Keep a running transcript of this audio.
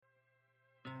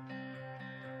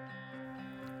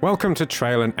Welcome to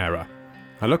Trail and Error,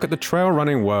 a look at the trail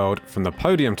running world from the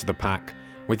podium to the pack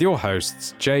with your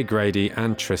hosts Jay Grady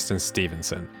and Tristan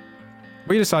Stevenson.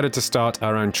 We decided to start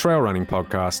our own trail running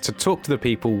podcast to talk to the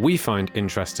people we find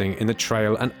interesting in the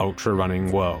trail and ultra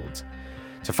running world,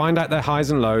 to find out their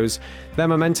highs and lows, their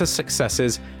momentous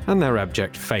successes and their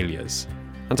abject failures,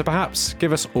 and to perhaps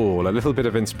give us all a little bit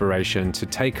of inspiration to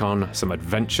take on some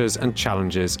adventures and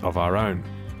challenges of our own.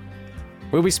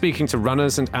 We'll be speaking to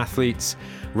runners and athletes,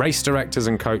 race directors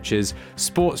and coaches,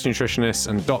 sports nutritionists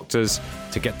and doctors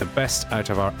to get the best out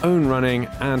of our own running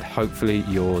and hopefully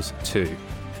yours too.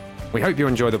 We hope you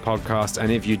enjoy the podcast,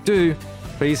 and if you do,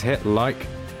 please hit like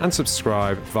and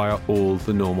subscribe via all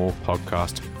the normal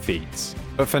podcast feeds.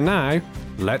 But for now,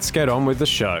 let's get on with the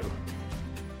show.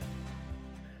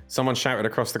 Someone shouted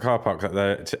across the car park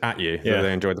that at you that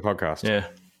they enjoyed the podcast. Yeah.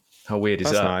 How weird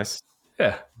is that? That's nice.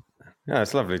 Yeah. Yeah,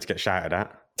 it's lovely to get shouted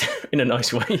at. In a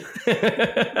nice way.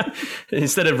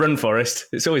 Instead of Run Forest,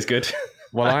 it's always good.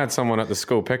 Well, I had someone at the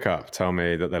school pickup tell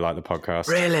me that they like the podcast.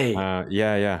 Really?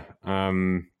 Yeah.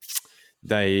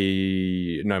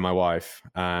 They know my wife,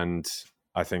 and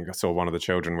I think I saw one of the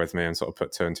children with me and sort of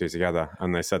put two and two together.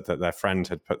 And they said that their friend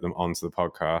had put them onto the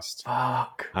podcast.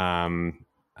 Fuck.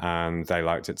 And they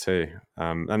liked it too.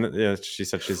 She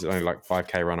said she's only like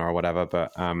 5K runner or whatever,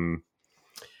 but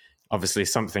obviously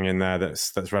something in there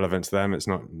that's relevant to them. It's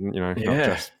not, not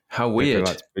just how weird.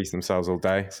 People like to beat themselves all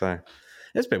day. So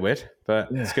it's a bit weird, but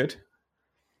it's good.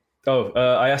 Oh,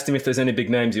 I asked him if there's any big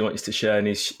names he wants to share, and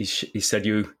he said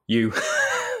you.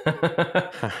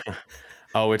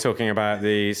 Oh, we're talking about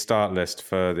the start list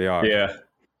for the ARC.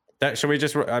 Yeah. Shall we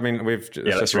just? I mean,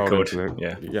 let's record.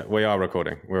 Yeah, we are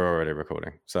recording. We're already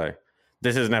recording. So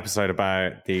this is an episode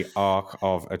about the ARC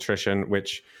of attrition,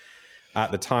 which at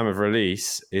the time of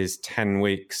release is 10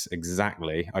 weeks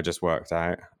exactly. I just worked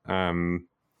out.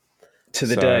 To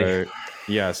the day.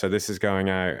 Yeah, so this is going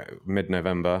out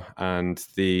mid-November, and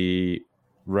the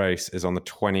race is on the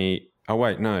 20... Oh,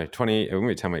 wait, no, 20... It won't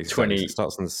be 10 weeks. 20... It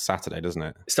starts on Saturday, doesn't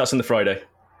it? It starts on the Friday.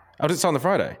 Oh, does it start on the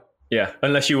Friday? Yeah,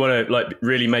 unless you want to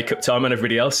really make up time on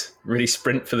everybody else, really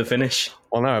sprint for the finish.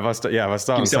 Well, no, if I start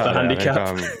on Saturday, a handicap.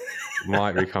 I think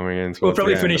might be coming in. We'll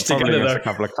probably finish together, though. A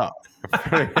couple of cut.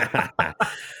 I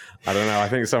don't know. I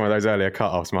think some of those earlier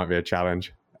cut-offs might be a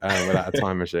challenge without a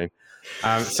time machine.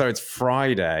 So it's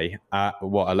Friday at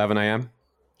 11 a.m.?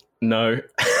 No.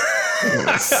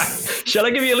 Shall I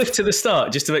give you a lift to the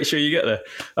start just to make sure you get there?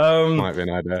 Might be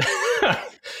an idea.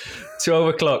 12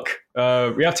 o'clock.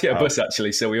 We have to get a bus,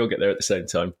 actually, so we all get there at the same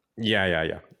time.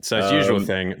 Yeah. So it's usual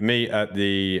thing. Meet at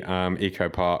the Eco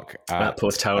Park at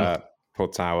Porthtowan.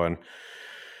 Porthtowan.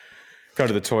 Go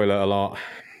to the toilet a lot.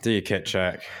 Do your kit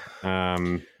check.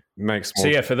 So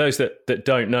yeah, for those that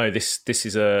don't know, this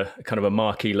is a kind of a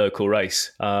marquee local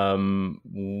race.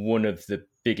 One of the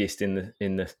biggest in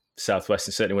the southwest,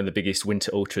 and certainly one of the biggest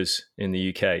winter ultras in the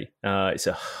UK. It's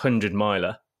 100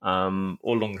 miler all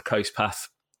along the coast path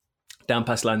down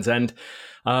past Land's End.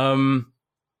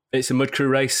 It's a mud crew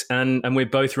race, and we're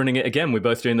both running it again. We're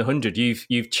both doing the 100.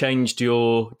 You've changed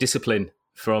your discipline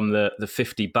from the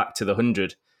 50 back to the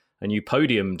 100, and you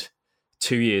podiumed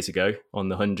 2 years ago on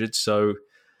the 100. So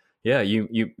yeah,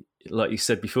 you like you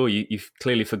said before, you've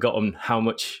clearly forgotten how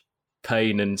much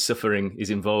pain and suffering is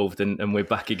involved, and we're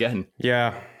back again.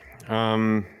 Yeah,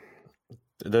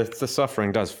 the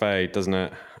suffering does fade, doesn't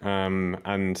it?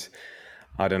 And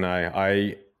I don't know.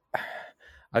 I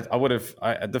would have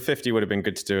the 50 would have been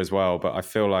good to do as well, but I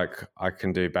feel like I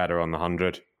can do better on the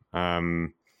 100.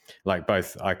 Like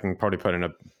both, I can probably put in a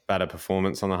better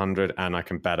performance on the 100, and I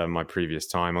can better my previous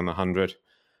time on the 100.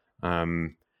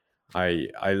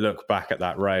 I look back at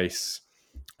that race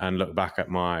and look back at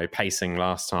my pacing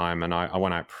last time, and I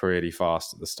went out pretty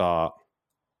fast at the start,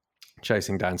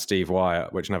 chasing down Steve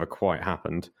Wyatt, which never quite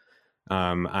happened.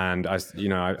 And I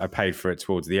paid for it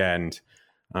towards the end.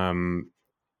 I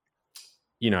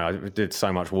did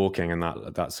so much walking in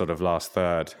that sort of last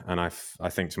third, and I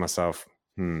think to myself,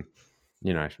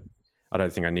 I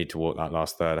don't think I need to walk that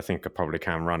last third. I think I probably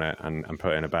can run it and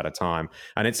put in a better time.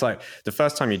 And it's like the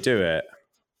first time you do it,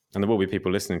 and there will be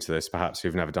people listening to this perhaps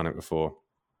who've never done it before,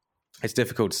 it's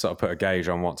difficult to sort of put a gauge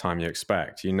on what time you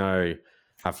expect. You know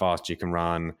how fast you can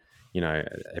run, a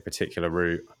particular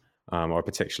route or a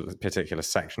particular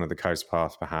section of the coast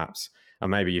path perhaps.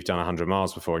 And maybe you've done 100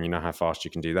 miles before and you know how fast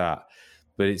you can do that.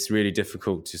 But it's really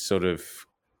difficult to sort of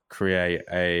create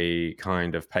a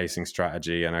kind of pacing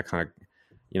strategy and a kind of,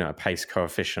 a pace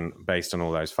coefficient based on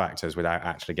all those factors without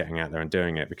actually getting out there and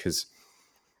doing it. Because,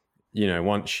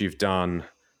 once you've done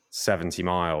 70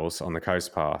 miles on the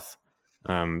coast path,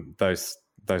 those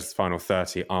final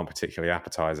 30 aren't particularly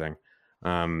appetizing.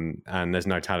 and there's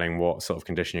no telling what sort of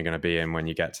condition you're going to be in when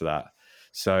you get to that.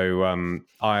 So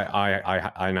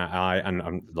I know, and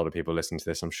a lot of people listening to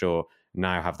this, I'm sure,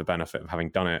 now have the benefit of having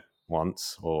done it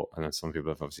once, and then some people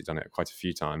have obviously done it quite a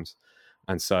few times.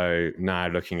 And so now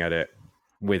looking at it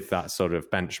with that sort of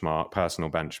personal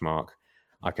benchmark,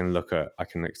 I can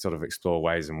sort of explore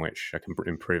ways in which I can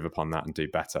improve upon that and do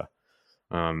better.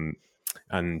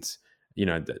 And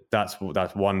that's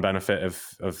one benefit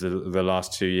of the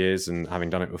last 2 years and having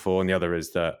done it before. And the other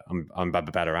is that I'm a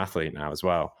better athlete now as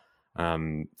well.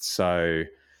 So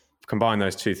combine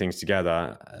those two things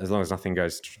together, as long as nothing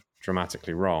goes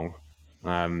dramatically wrong,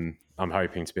 I'm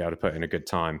hoping to be able to put in a good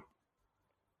time.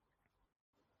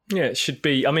 Yeah, it should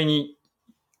be. I mean,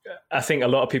 I think a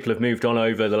lot of people have moved on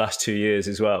over the last 2 years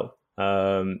as well,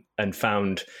 and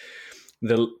found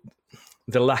the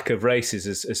lack of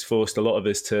races has forced a lot of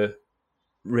us to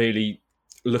really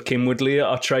look inwardly at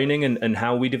our training and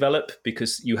how we develop,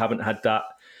 because you haven't had that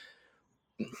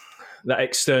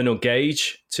external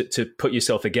gauge to put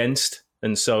yourself against.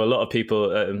 And so a lot of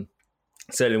people,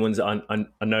 certainly ones that I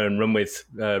know and run with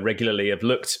regularly, have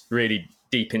looked really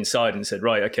deep inside and said,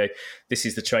 right, okay, this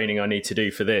is the training I need to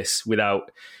do for this,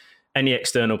 without any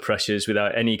external pressures,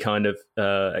 without any kind of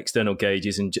external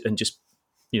gauges, and just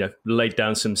laid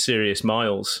down some serious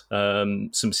miles,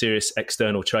 some serious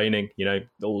external training,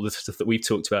 all the stuff that we've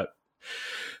talked about,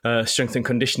 strength and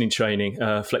conditioning training,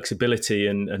 flexibility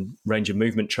and range of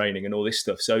movement training, and all this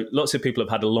stuff. So lots of people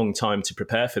have had a long time to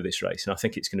prepare for this race, and I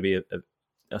think it's going to be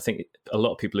I think a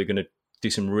lot of people are going to do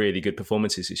some really good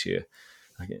performances this year.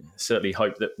 I certainly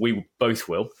hope that we both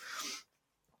will.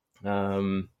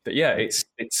 But yeah, it's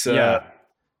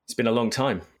been a long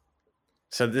time.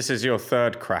 So this is your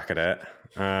third crack at it.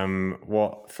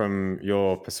 What, from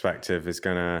your perspective, is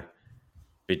going to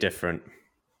be different?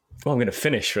 Well, I'm going to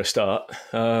finish for a start.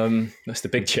 That's the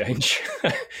big change.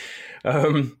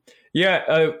 Oh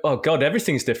God,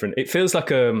 everything's different. It feels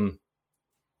like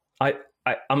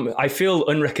I feel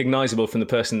unrecognizable from the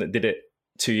person that did it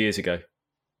 2 years ago.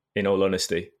 In all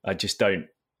honesty, I just don't.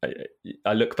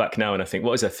 I look back now and I think,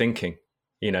 what was I thinking?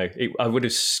 I would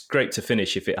have scraped to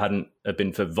finish if it hadn't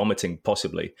been for vomiting,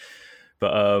 possibly.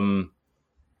 But and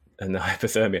the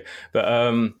hypothermia. But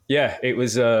it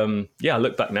was. I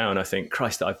look back now and I think,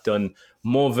 Christ, I've done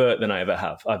more vert than I ever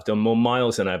have. I've done more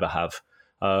miles than I ever have.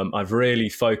 I've really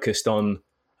focused on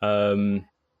a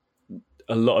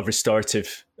lot of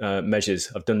restorative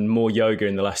measures. I've done more yoga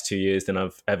in the last 2 years than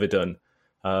I've ever done.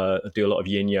 I do a lot of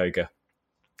yin yoga.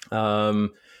 And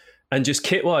just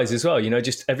kit wise as well,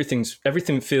 just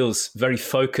everything feels very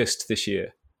focused this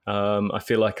year. I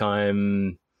feel like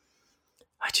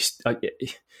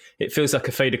it feels like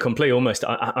a fait accompli almost.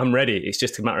 I'm ready. It's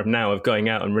just a matter of now of going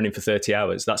out and running for 30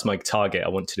 hours. That's my target. I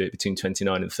want to do it between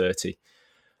 29 and 30.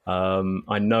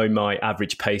 I know my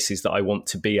average paces that I want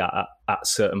to be at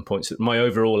certain points. My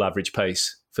overall average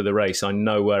pace for the race, I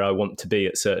know where I want to be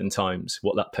at certain times,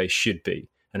 what that pace should be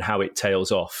and how it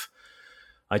tails off.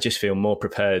 I just feel more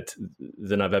prepared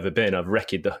than I've ever been. I've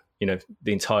wrecked the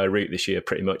entire route this year,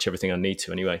 pretty much everything I need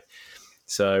to anyway.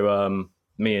 So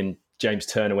me and James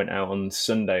Turner went out on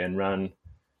Sunday and ran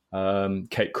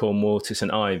Cape Cornwall to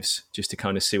St Ives, just to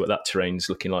kind of see what that terrain's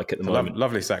looking like at the moment.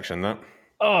 Lovely section, that.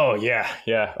 Oh,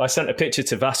 yeah. I sent a picture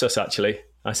to Vassos, actually.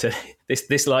 I said,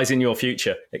 this lies in your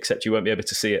future, except you won't be able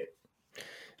to see it.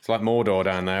 It's like Mordor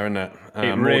down there, isn't it?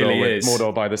 It really is.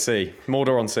 Mordor by the sea.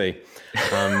 Mordor on sea.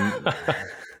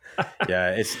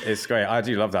 Yeah, it's great. I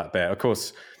do love that bit. Of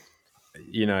course,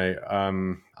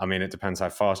 it depends how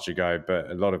fast you go,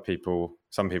 but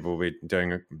some people will be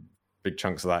doing big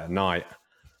chunks of that at night.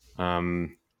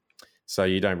 So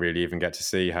you don't really even get to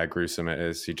see how gruesome it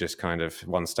is. You just kind of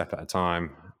one step at a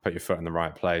time, put your foot in the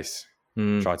right place,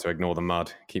 try to ignore the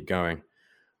mud, keep going.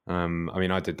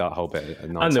 I did that whole bit at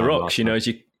night. And the rocks, as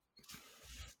you...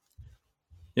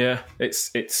 Yeah,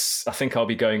 it's. I think I'll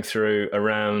be going through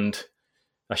around...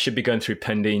 I should be going through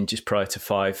Pendeen just prior to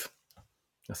 5,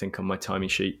 I think, on my timing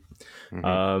sheet.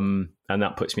 Mm-hmm. And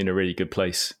that puts me in a really good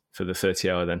place for the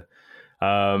 30-hour then.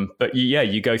 But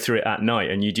you go through it at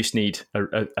night and you just need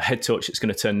a head torch that's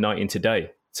going to turn night into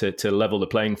day to level the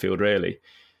playing field, really.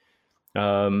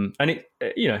 And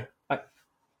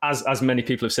as many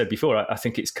people have said before, I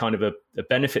think it's kind of a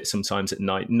benefit sometimes at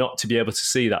night not to be able to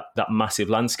see that massive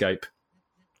landscape.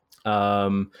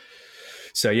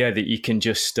 That you can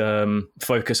just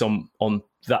focus on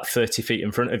that 30 feet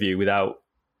in front of you without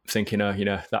thinking,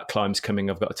 that climb's coming,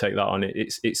 I've got to take that on.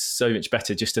 It's so much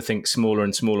better just to think smaller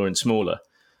and smaller and smaller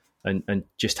and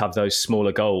just have those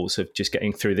smaller goals of just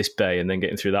getting through this bay and then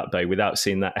getting through that bay without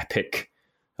seeing that epic,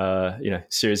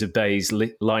 series of bays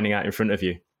lining out in front of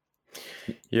you.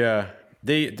 Yeah.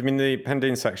 The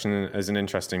Pendeen section is an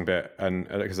interesting bit, and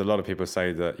because a lot of people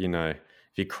say that,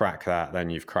 if you crack that, then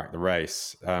you've cracked the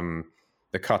race.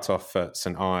 The cutoff at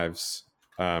St Ives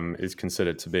is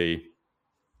considered to be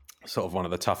sort of one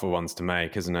of the tougher ones to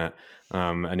make, isn't it?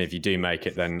 And if you do make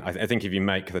it, then I think if you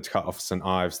make the cut off St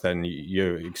Ives, then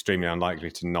you're extremely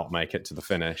unlikely to not make it to the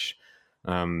finish,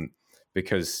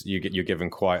 because you're given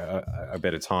quite a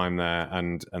bit of time there,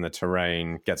 and the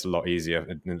terrain gets a lot easier,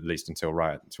 at least until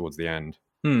right towards the end.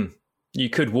 You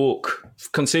could walk,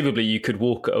 conceivably, you could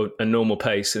walk at a normal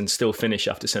pace and still finish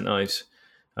after St Ives.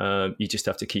 You just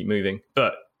have to keep moving.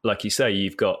 But like you say,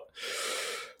 you've got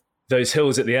those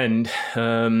hills at the end.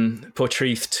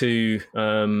 Portreath to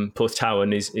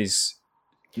Porthtowan is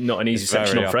not an easy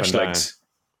section on fresh legs.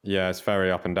 Yeah, it's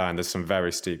very up and down. There's some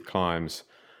very steep climbs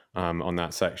on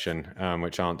that section,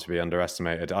 which aren't to be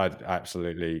underestimated. I'd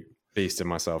absolutely beasted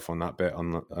myself on that bit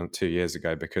on 2 years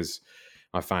ago, because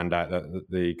I found out that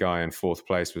the guy in fourth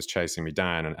place was chasing me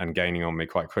down and gaining on me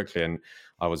quite quickly, and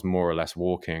I was more or less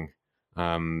walking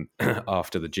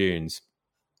after the dunes.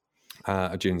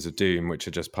 Dunes of Doom, which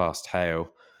are just past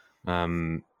Hale.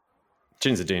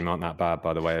 Dunes of Doom aren't that bad,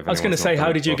 by the way. I was going to say,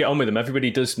 how did you get on with them? Everybody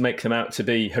does make them out to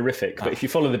be horrific, but if you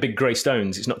follow the big grey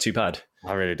stones, it's not too bad.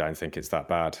 I really don't think it's that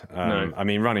bad. No. I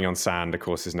mean, running on sand, of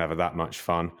course, is never that much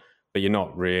fun, but you're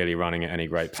not really running at any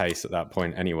great pace at that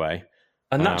point anyway.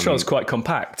 And that trail's quite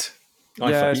compact.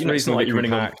 It's not like you're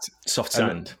running on soft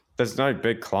sand. There's no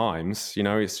big climbs,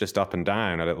 it's just up and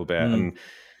down a little bit. And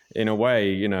in a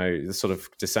way, the sort of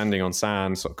descending on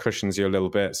sand sort of cushions you a little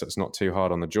bit, so it's not too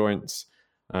hard on the joints.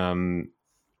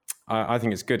 I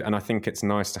think it's good, and I think it's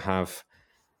nice to have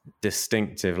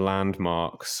distinctive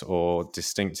landmarks or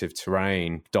distinctive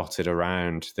terrain dotted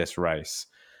around this race.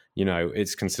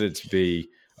 It's considered to be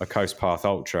a coast path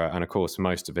ultra, and of course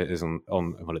most of it is on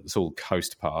well, it's all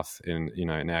coast path in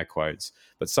air quotes,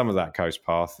 but some of that coast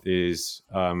path is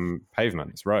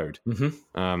pavement, it's road.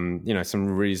 Some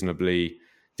reasonably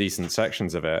decent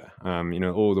sections of it,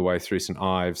 all the way through St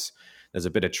Ives. There's a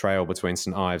bit of trail between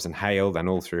St Ives and Hale, then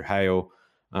all through Hale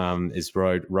is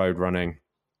road running.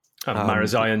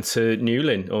 Marazion to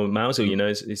Newlyn or Mousehole,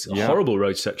 is a horrible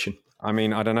road section. I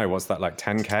mean, I don't know, what's that, like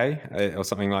 10k or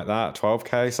something like that,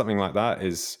 12k, something like that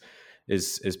is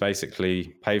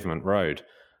basically pavement road.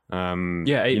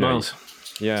 8 miles.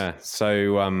 Yeah,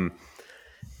 so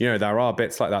there are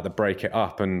bits like that break it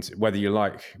up, and whether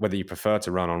you prefer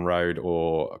to run on road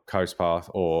or coast path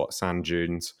or sand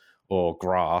dunes or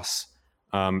grass,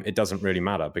 it doesn't really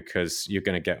matter, because you're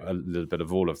going to get a little bit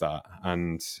of all of that.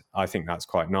 And I think that's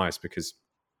quite nice, because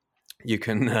you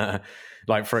can,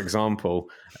 like, for example,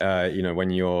 when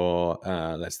you're,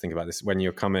 let's think about this, when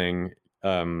you're coming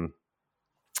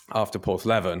after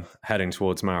Porthleven, heading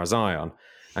towards Marazion,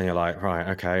 and you're like, right,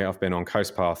 okay, I've been on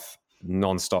coast path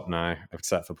non-stop now,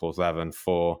 except for Porthleven,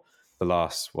 for the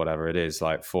last, whatever it is,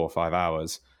 like 4 or 5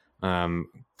 hours.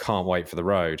 Can't wait for the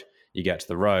road. You get to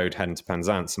the road, heading to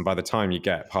Penzance, and by the time you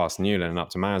get past Newlyn and up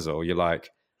to Mousehole, you're like,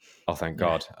 oh, thank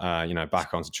God,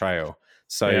 back onto trail.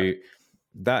 So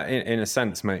that, in a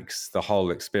sense, makes the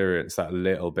whole experience that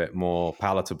little bit more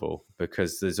palatable,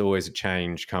 because there's always a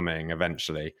change coming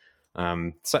eventually.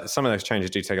 So some of those changes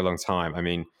do take a long time. I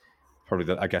mean,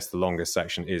 probably I guess the longest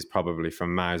section is probably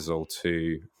from Mousehole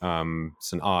to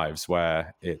St Ives,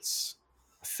 where it's,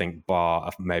 I think,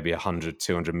 bar maybe 100,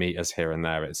 200 meters here and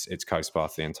there, it's coast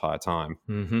path the entire time.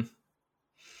 Mm-hmm.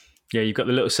 Yeah, you've got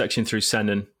the little section through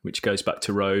Sennen, which goes back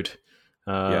to road.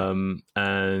 And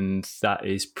that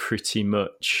is pretty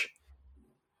much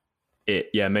it.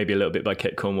 Yeah, maybe a little bit by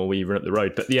Cape Cornwall where you run up the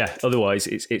road. But yeah, otherwise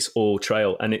it's all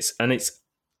trail. And it's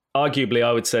arguably,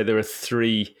 I would say there are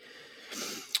three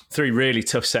really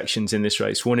tough sections in this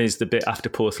race. One is the bit after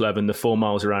Porthleven, the 4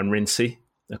 miles around Rinsey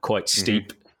are quite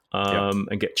steep.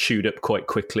 And get chewed up quite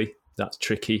quickly. That's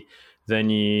tricky. Then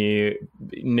you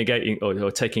negating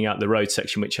or taking out the road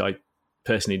section, which I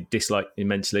personally dislike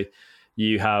immensely.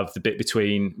 You have the bit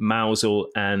between Mousehole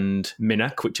and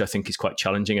Minack, which I think is quite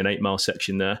challenging, an 8 mile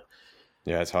section there.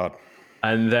 Yeah, it's hard.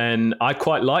 And then I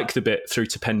quite like the bit through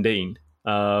to Pendeen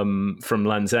from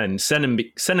Land's End.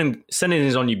 Sennen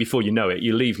is on you before you know it.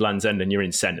 You leave Land's End and you're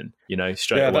in Sennen,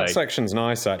 straight away. Yeah, that section's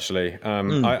nice, actually. I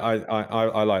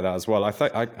like that as well. I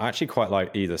actually quite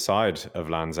like either side of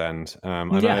Land's End. I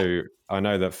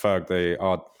know that Ferg, the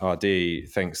RD,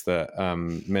 thinks that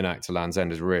Minack to Land's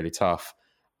End is really tough.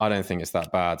 I don't think it's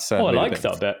that bad. Certainly I like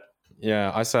that bit.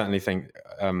 Yeah, I certainly think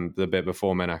the bit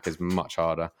before Minack is much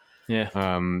harder. Yeah.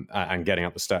 And getting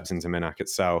up the steps into Minack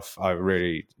itself, I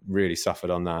really, really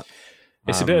suffered on that.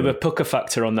 It's a bit of a pucker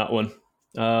factor on that one.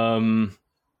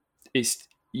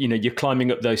 you're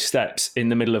climbing up those steps in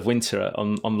the middle of winter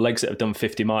on legs that have done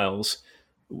 50 miles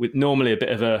with normally a bit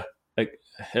of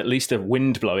at least a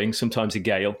wind blowing, sometimes a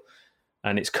gale,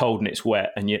 and it's cold and it's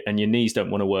wet, and your knees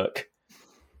don't want to work.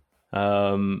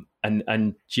 And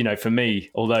for me,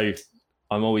 although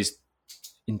I'm always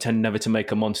intend never to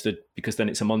make a monster because then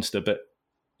it's a monster, but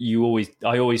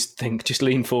I always think just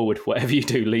lean forward. Whatever you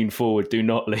do, lean forward. Do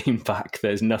not lean back.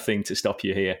 There's nothing to stop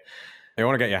you here. You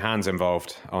want to get your hands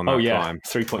involved on that climb.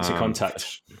 3 points of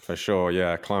contact. For sure,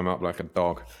 yeah. Climb up like a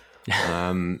dog.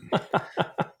 Yeah,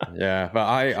 but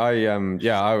I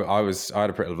had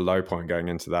a pretty low point going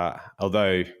into that,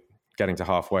 although getting to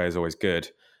halfway is always good.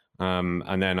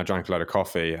 And then I drank a load of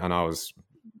coffee and I was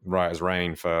right as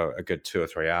rain for a good 2 or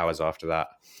 3 hours after that.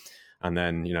 And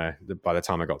then, by the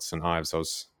time I got to St. Ives, I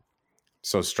was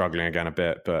sort of struggling again a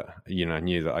bit, but, I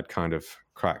knew that I'd kind of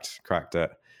cracked it.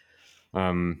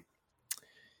 So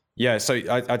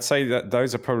I'd say that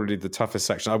those are probably the toughest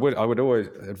sections. I would always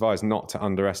advise not to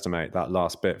underestimate that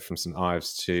last bit from St.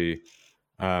 Ives to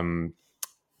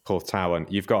Porthtowan.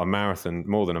 You've got a marathon,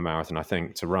 more than a marathon, I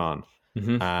think, to run.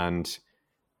 Mm-hmm. And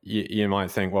you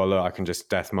might think, well, look, I can just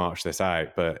death march this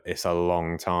out, but it's a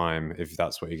long time if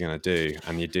that's what you're going to do.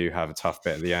 And you do have a tough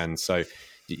bit at the end. So,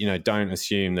 don't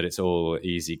assume that it's all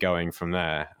easy going from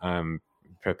there.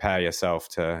 Prepare yourself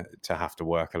to have to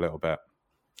work a little bit.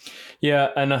 Yeah,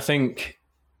 and I think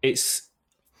it's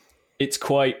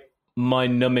quite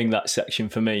mind-numbing, that section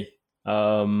for me,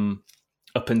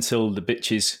 up until the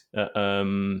bitches at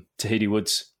Tahiti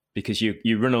Woods, because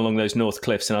you run along those north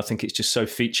cliffs, and I think it's just so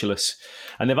featureless.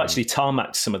 And they've actually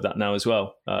tarmacked some of that now as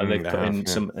well. They've put in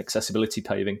some accessibility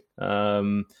paving,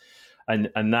 and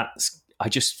that's, I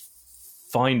just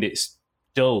find it's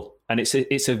dull. And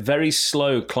it's a very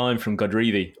slow climb from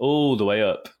Godrevy all the way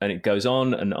up, and it goes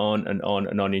on and on and on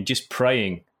and on. You're just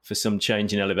praying for some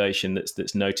change in elevation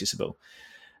that's noticeable.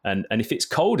 And if it's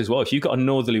cold as well, if you've got a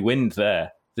northerly wind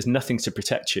there's nothing to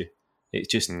protect you. It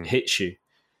just hits you.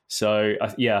 So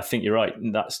I think you're right.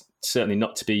 That's certainly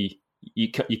not to be. You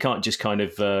can't just kind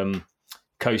of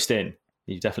coast in.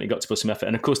 You've definitely got to put some effort.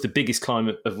 And of course, the biggest climb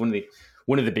of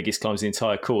one of the biggest climbs of the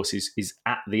entire course is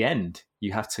at the end.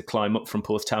 You have to climb up from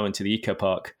Porthtowan to the Eco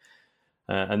Park,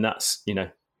 and that's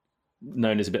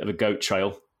known as a bit of a goat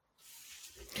trail.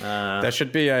 There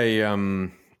should be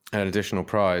an additional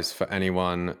prize for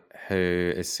anyone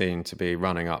who is seen to be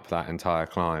running up that entire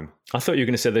climb. I thought you were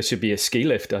going to say there should be a ski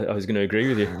lift. I was going to agree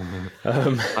with you.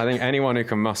 I think anyone who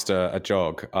can muster a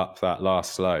jog up that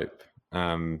last slope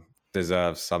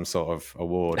deserves some sort of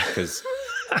award, because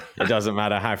it doesn't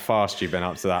matter how fast you've been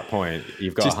up to that point.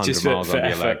 You've got 100 miles under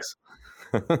your legs.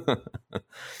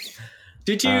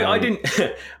 Did you? I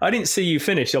didn't see you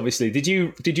finish. Obviously, did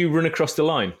you run across the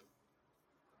line?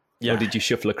 Yeah. Or did you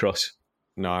shuffle across?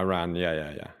 No, I ran.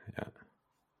 Yeah.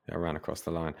 I ran across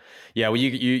the line. Yeah. Well,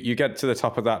 you get to the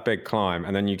top of that big climb,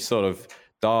 and then you sort of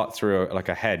dart through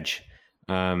a hedge,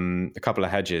 a couple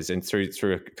of hedges, and through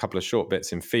a couple of short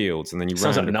bits in fields, and then you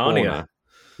round a corner.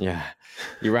 Yeah,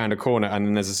 you round a corner, and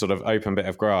then there's a sort of open bit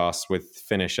of grass with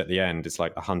finish at the end. It's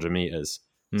like 100 meters.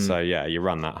 So yeah, you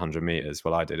run that 100 meters.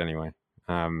 Well, I did anyway.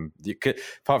 You could,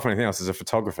 apart from anything else, there's a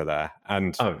photographer there,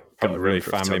 and probably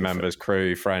family members,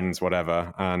 crew, friends,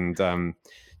 whatever. And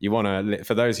you want to,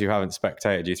 for those who haven't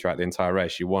spectated you throughout the entire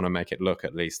race, you want to make it look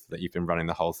at least that you've been running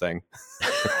the whole thing.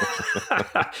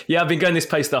 Yeah, I've been going this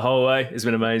pace the whole way. It's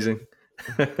been amazing.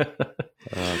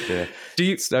 Oh dear. Do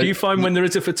you find when there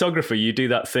is a photographer, you do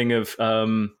that thing of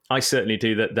I certainly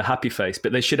do the happy face,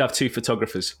 but they should have two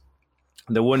photographers.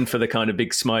 The one for the kind of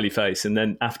big smiley face, and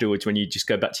then afterwards when you just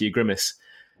go back to your grimace,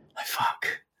 like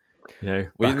fuck,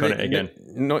 back on it again.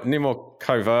 Need more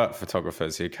covert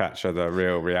photographers who capture the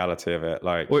real reality of it,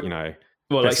 like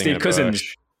like Steve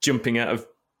Cousins jumping out of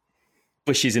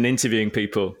bushes and interviewing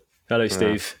people. Hello,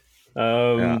 Steve.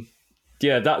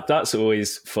 Yeah, that's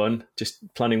always fun.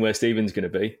 Just planning where Stephen's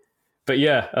going to be. But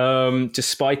just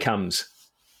spy cams.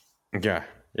 Yeah,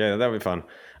 that'll be fun.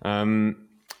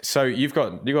 So you've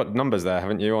got numbers there,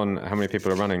 haven't you, on how many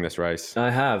people are running this race? I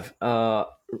have.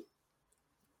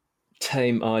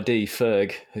 Tame RD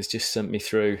Ferg has just sent me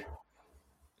through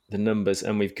the numbers,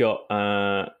 and we've got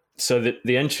so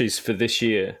the entries for this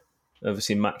year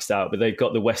obviously maxed out, but they've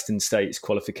got the Western States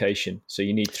qualification, so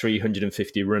you need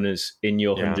 350 runners in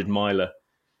your 100 miler.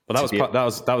 Well,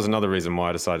 that was another reason why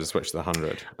I decided to switch to the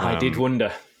 100. I did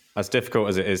wonder. As difficult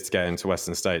as it is to get into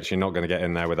Western States, you're not going to get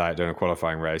in there without doing a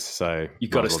qualifying race. So you've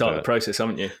got to start the process,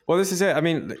 haven't you? Well, this is it. I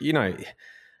mean,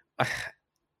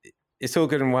 it's all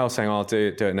good and well saying, I'll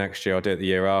do it next year, I'll do it the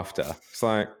year after. It's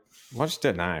like, why just do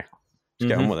it now? Just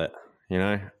get on with it,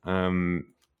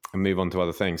 move on to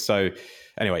other things. So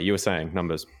anyway, you were saying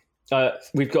numbers.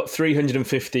 We've got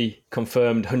 350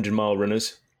 confirmed 100-mile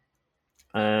runners,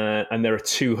 and there are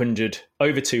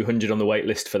over 200 on the wait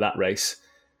list for that race,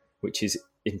 which is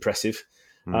impressive.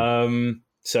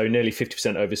 So nearly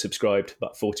 50% oversubscribed,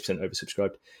 about 40%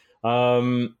 oversubscribed.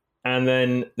 And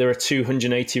then there are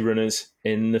 280 runners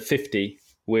in the 50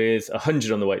 with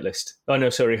 100 on the wait list.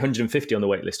 150 on the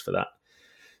wait list for that.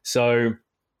 So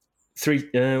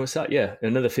what's that? Yeah,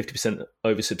 another 50%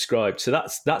 oversubscribed. So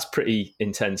that's pretty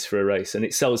intense for a race, and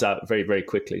it sells out very, very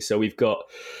quickly. So we've got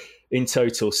in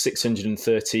total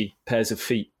 630 pairs of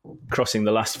feet crossing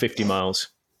the last 50 miles.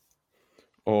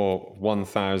 Or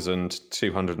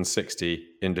 1,260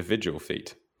 individual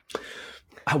feet.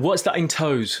 What's that in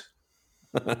toes?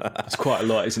 It's quite a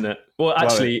lot, isn't it? Well,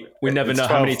 actually, we never know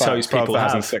how many toes people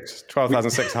have.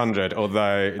 12,600,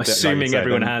 although... Assuming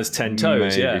everyone has 10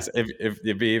 toes, maybe. yeah.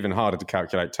 It'd be even harder to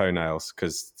calculate toenails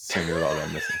because there's a lot of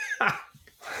them missing.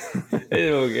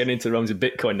 We're getting into the realms of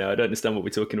Bitcoin now. I don't understand what we're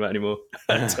talking about anymore.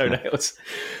 Toenails.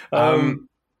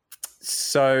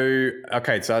 So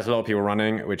that's a lot of people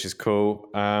running, which is cool.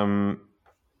 And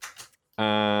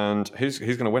who's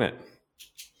going to win it?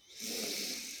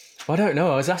 I don't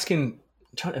know. I was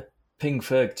trying to ping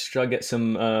Ferg to try and get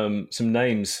some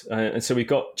names. And so we've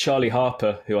got Charlie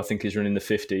Harper, who I think is running the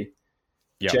 50.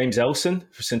 Yep. James Elson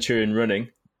for Centurion Running.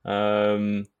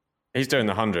 He's doing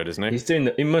the 100, isn't he?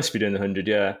 He must be doing the 100,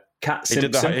 yeah. Cat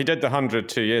Simpson. He did the 100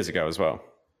 2 years ago as well.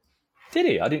 Did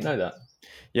he? I didn't know that.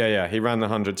 Yeah. He ran the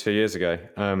 100 2 years ago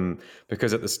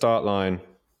because at the start line,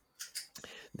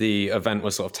 the event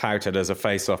was sort of touted as a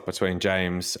face-off between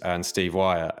James and Steve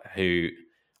Wyatt, who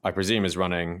I presume is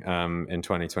running in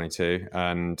 2022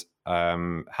 and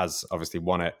has obviously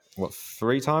won it,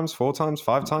 3 times, 4 times,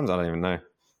 5 times? I don't even know.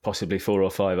 Possibly 4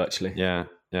 or 5, actually. Yeah.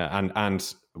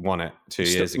 And won it 2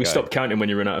 years ago. We stopped counting when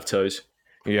you run out of toes.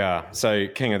 Yeah, so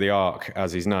King of the Arc,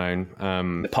 as he's known.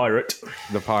 The Pirate.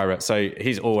 So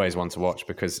he's always one to watch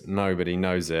because nobody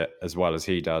knows it as well as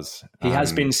he does. He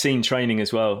has been seen training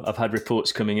as well. I've had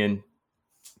reports coming in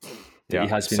that he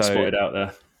has been spotted out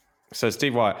there. So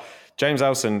Steve Wyatt. James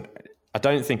Elson, I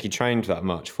don't think he trained that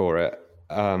much for it,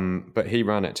 but he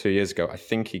ran it 2 years ago. I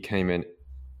think he came in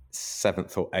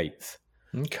 7th or 8th.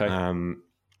 Okay.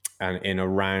 And in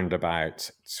around about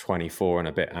 24 and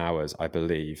a bit hours, I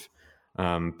believe.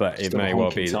 But it may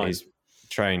well be that he's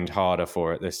trained harder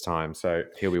for it this time, so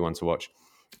he'll be one to watch.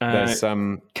 There's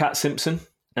Cat Simpson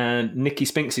and Nikki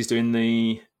Spinks is doing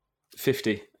the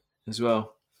 50 as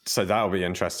well. So that'll be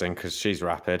interesting because she's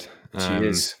rapid. She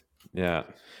is. Yeah.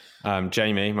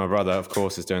 Jamie, my brother, of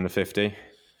course, is doing the 50.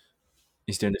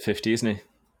 He's doing the 50, isn't he?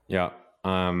 Yeah.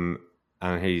 And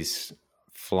he's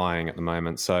flying at the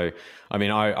moment. So, I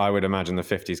mean, I would imagine the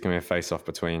 50 is going to be a face-off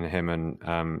between him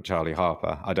and Charlie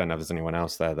Harper. I don't know if there's anyone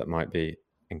else there that might be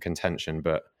in contention,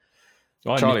 but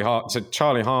Charlie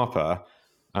Harper,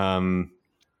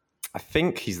 I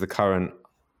think he's the current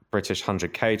British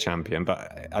 100K champion,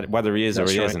 but whether he is or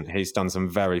he isn't, he's done some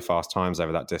very fast times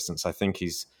over that distance. I think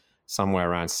he's somewhere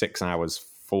around 6 hours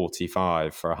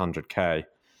 45 for 100K,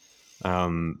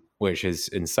 which is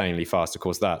insanely fast. Of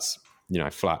course, that's,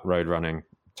 flat road running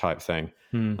type thing.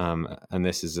 And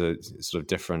this is a sort of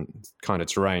different kind of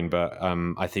terrain, but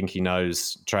I think he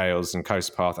knows trails and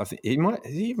coast path. I think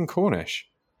is he even Cornish?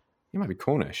 He might be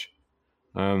Cornish.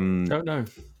 Don't know.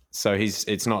 So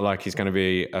it's not like he's going to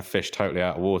be a fish totally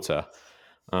out of water.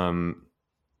 And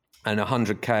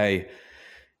 100K,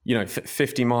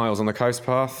 50 miles on the coast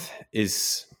path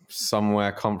is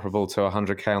somewhere comparable to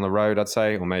 100K on the road, I'd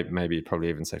say, or maybe probably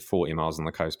even say 40 miles on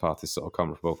the coast path is sort of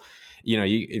comparable.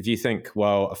 If you think,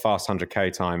 well, a fast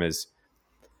 100K time is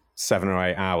 7 or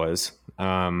 8 hours,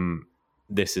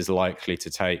 this is likely to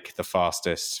take the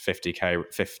fastest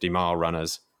 50 mile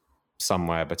runners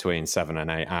somewhere between 7 and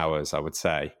 8 hours, I would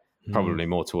say. Probably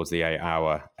more towards the 8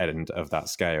 hour end of that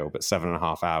scale, but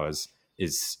 7.5 hours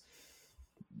is,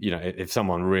 if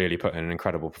someone really put in an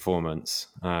incredible performance,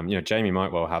 Jamie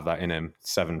might well have that in him,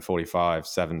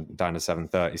 7:45, down to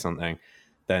 7:30 something,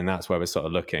 then that's where we're sort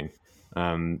of looking.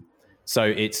 So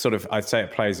it's sort of, I'd say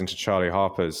it plays into Charlie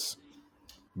Harper's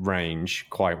range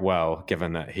quite well,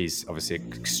 given that he's obviously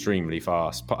extremely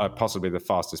fast, possibly the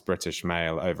fastest British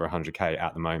male over 100K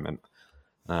at the moment.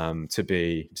 To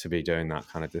be doing that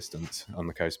kind of distance on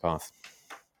the coast path.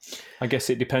 I guess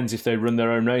it depends if they run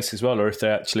their own race as well, or if they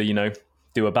actually,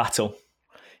 do a battle.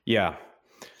 Yeah.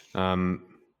 And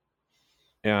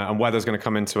weather's going to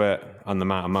come into it, and the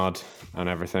amount of mud and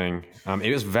everything.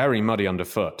 It was very muddy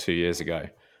underfoot 2 years ago.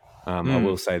 I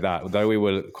will say that. Although we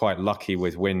were quite lucky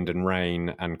with wind and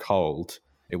rain and cold,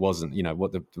 it wasn't,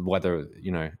 what the weather,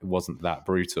 it wasn't that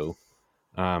brutal.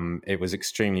 It was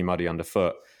extremely muddy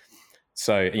underfoot.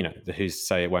 So, who's to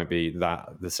say it won't be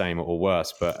the same or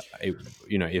worse, but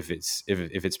if it's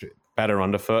better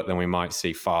underfoot, then we might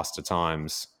see faster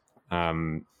times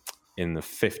in the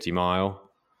 50 mile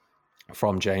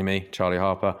from Charlie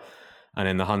Harper, and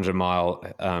in the 100 mile,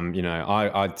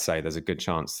 I'd say there's a good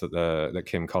chance that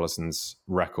Kim Collison's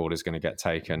record is going to get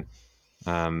taken.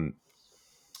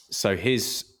 So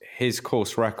his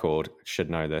course record, should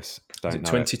know this. Is it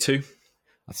 22?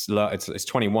 It's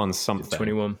 21 something. It's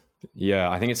 21. Yeah,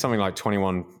 I think it's something like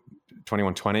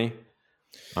 21:20.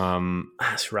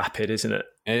 That's rapid, isn't it?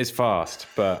 It is fast,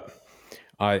 but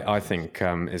I think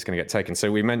it's going to get taken.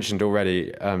 So we mentioned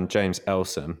already James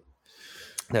Elsom.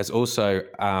 There's also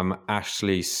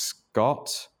Ashley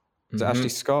Scott. Is it Ashley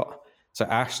Scott? So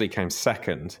Ashley came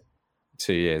second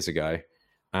 2 years ago,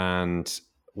 and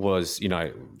was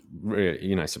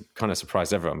really kind of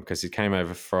surprised everyone because he came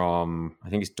over from, I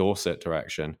think it's Dorset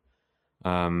direction,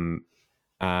 and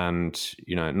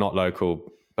not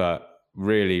local, but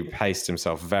really paced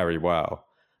himself very well.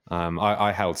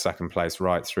 I held second place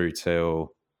right through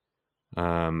till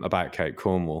about Cape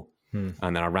Cornwall. And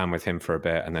then I ran with him for a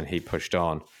bit, and then he pushed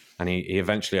on, and he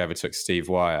eventually overtook Steve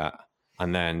Wyatt,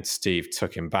 and then Steve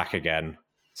took him back again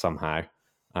somehow.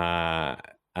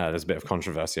 There's a bit of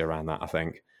controversy around that, I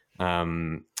think,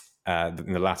 in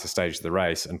the latter stage of the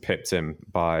race, and pipped him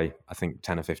by, I think,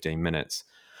 10 or 15 minutes.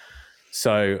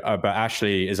 So, but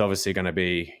Ashley is obviously going to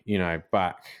be,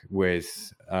 back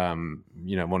with,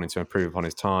 wanting to improve upon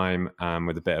his time,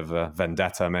 with a bit of a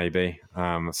vendetta, maybe.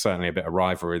 Certainly a bit of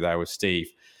rivalry there with Steve.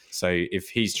 So if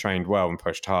he's trained well and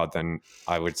pushed hard, then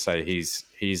I would say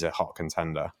he's a hot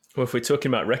contender. Well, if we're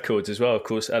talking about records as well, of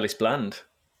course, Ellis Bland.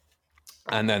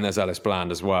 And then there's Ellis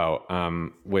Bland as well,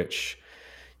 which,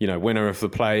 winner of the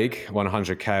Plague,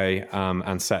 100K,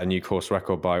 and set a new course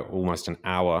record by almost an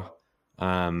hour.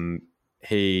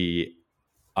 He,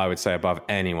 I would say, above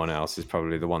anyone else, is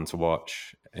probably the one to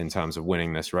watch in terms of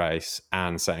winning this race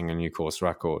and setting a new course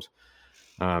record.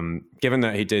 Given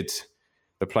that he did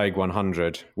the Plague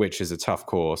 100, which is a tough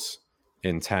course,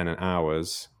 in 10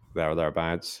 hours, there or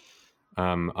thereabouts,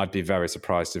 I'd be very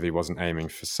surprised if he wasn't aiming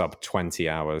for sub 20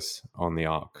 hours on the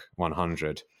Arc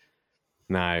 100.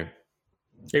 Now,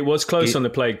 it was close on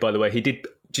the Plague, by the way. He did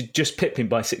just pip him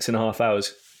by 6.5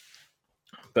 hours.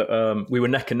 But we were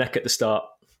neck and neck at the start.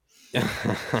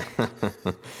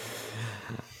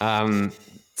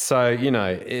 So,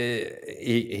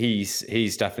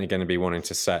 he's definitely going to be wanting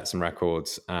to set some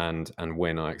records and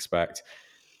win, I expect.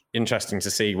 Interesting to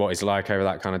see what he's like over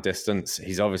that kind of distance.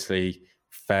 He's obviously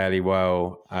fairly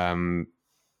well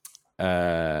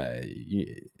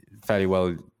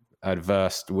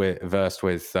versed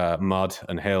with mud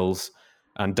and hills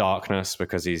and darkness,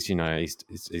 because he's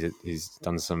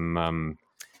done some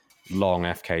long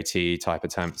FKT type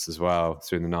attempts as well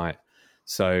through the night.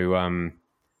 So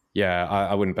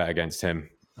I wouldn't bet against him.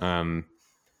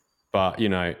 But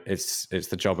it's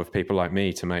the job of people like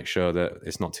me to make sure that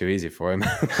it's not too easy for him.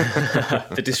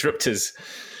 The disruptors.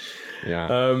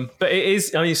 Yeah. But it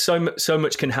is, so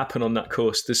much can happen on that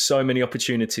course. There's so many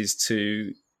opportunities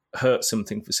to hurt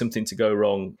something, for something to go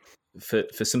wrong,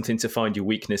 for something to find your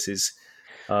weaknesses.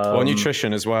 Well,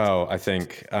 nutrition as well, I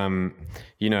think.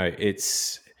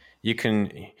 You can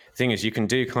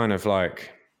do kind of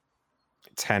like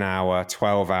 10-hour,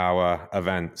 12-hour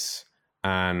events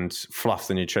and fluff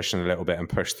the nutrition a little bit and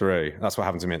push through. That's what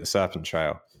happened to me at the Serpent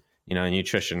Trail.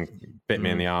 Nutrition bit me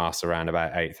in the arse around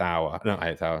about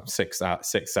 6th,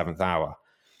 7th hour.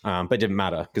 But it didn't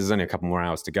matter because there's only a couple more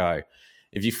hours to go.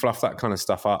 If you fluff that kind of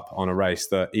stuff up on a race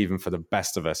that even for the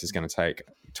best of us is going to take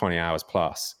 20 hours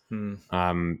plus,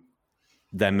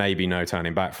 there may be no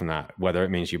turning back from that, whether it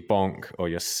means you bonk or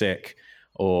you're sick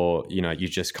or, you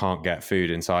just can't get food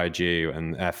inside you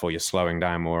and therefore you're slowing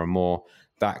down more and more.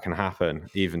 That can happen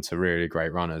even to really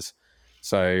great runners.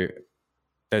 So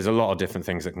there's a lot of different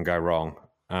things that can go wrong,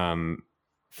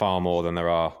 far more than there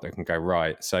are that can go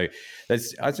right. So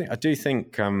I do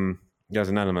think there's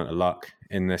an element of luck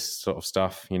in this sort of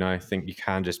stuff. I think you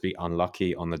can just be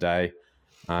unlucky on the day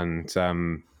and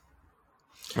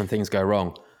things go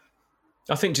wrong.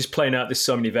 I think just playing out, there's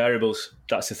so many variables.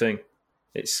 That's the thing.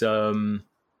 It's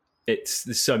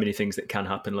there's so many things that can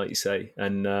happen, like you say,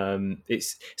 and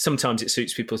it's sometimes it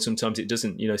suits people, sometimes it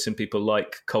doesn't. Some people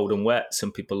like cold and wet,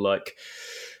 some people like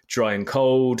dry and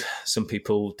cold, some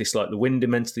people dislike the wind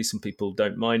immensely, some people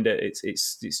don't mind it.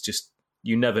 It's just,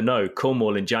 you never know.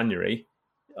 Cornwall in January,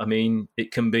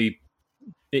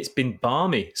 it's been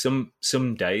balmy some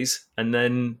days, and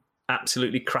then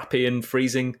absolutely crappy and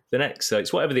freezing the next. So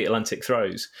it's whatever the Atlantic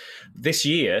throws. This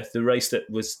year, the race that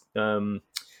was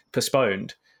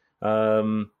postponed,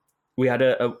 we had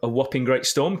a whopping great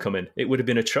storm coming. It would have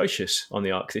been atrocious on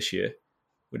the Arc this year. It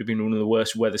would have been one of the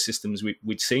worst weather systems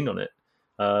we'd seen on it.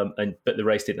 But the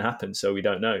race didn't happen, so we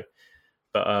don't know.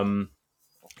 But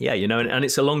yeah, and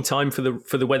it's a long time for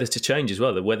the weather to change as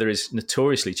well. The weather is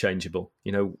notoriously changeable.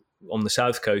 On the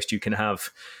south coast, you can have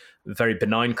very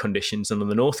benign conditions, and on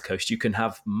the north coast, you can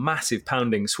have massive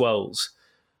pounding swells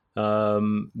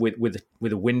with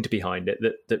a wind behind it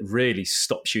that really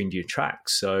stops you in your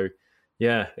tracks. So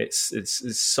yeah,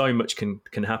 it's so much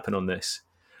can happen on this.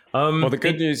 Well, the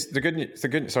good news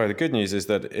is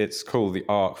that it's called the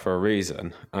Arc for a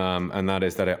reason, and that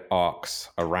is that it arcs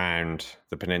around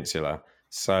the peninsula.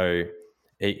 So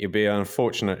it'd be an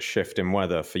unfortunate shift in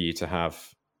weather for you to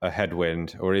have a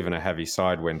headwind or even a heavy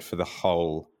side wind for the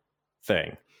whole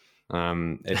thing.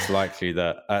 It's likely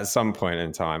that at some point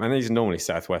in time, and these are normally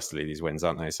southwesterly, these winds,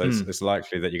 aren't they? So it's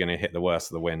likely that you're going to hit the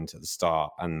worst of the wind at the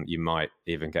start, and you might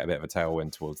even get a bit of a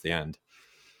tailwind towards the end.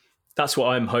 That's what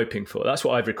I'm hoping for. That's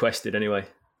what I've requested anyway,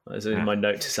 as in my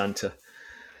note to Santa.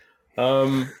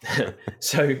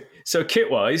 So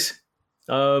kit-wise,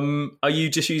 are you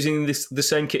just using the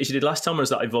same kit as you did last time, or has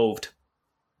that evolved?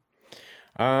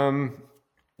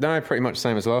 No, pretty much the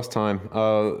same as last time.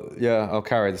 I'll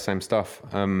carry the same stuff.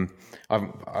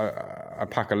 I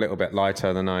pack a little bit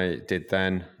lighter than I did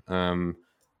then. Can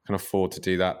afford to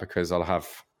do that because I'll have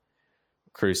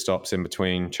crew stops in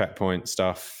between checkpoint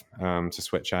stuff to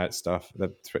switch out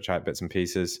bits and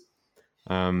pieces.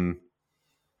 But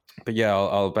yeah,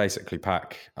 I'll basically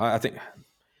pack. I think I'm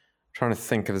trying to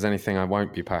think if there's anything I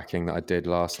won't be packing that I did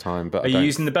last time. But are you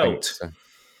using the belt? So.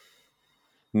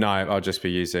 No, I'll just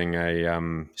be using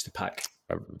just a pack,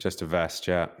 just a vest.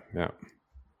 Yeah.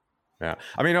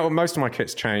 I mean, most of my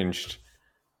kit's changed.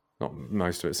 Not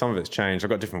most of it. Some of it's changed. I've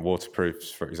got different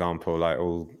waterproofs, for example, like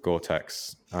all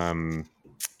Gore-Tex,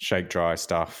 shake dry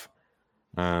stuff.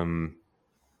 I'm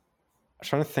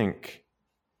trying to think.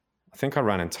 I think I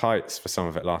ran in tights for some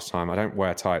of it last time. I don't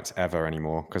wear tights ever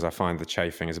anymore because I find the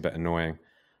chafing is a bit annoying.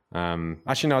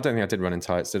 Actually, no, I don't think I did run in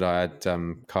tights, did I? I had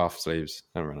calf sleeves.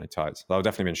 I don't run in tights. I've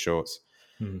definitely been shorts.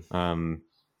 I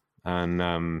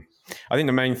think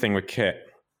the main thing with kit,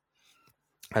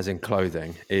 as in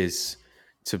clothing, is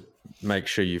to make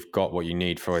sure you've got what you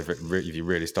need for if you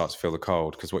really start to feel the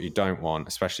cold. Because what you don't want,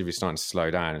 especially if you're starting to slow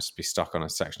down, is to be stuck on a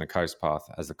section of coast path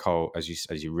as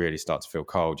you really start to feel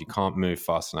cold. You can't move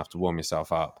fast enough to warm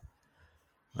yourself up,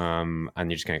 and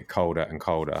you're just getting colder and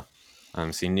colder.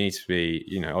 So you need to be,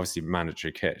 obviously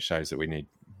mandatory kit shows that we need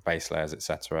base layers,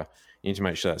 etc. You need to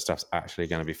make sure that stuff's actually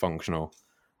going to be functional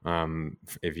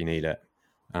if you need it.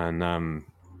 And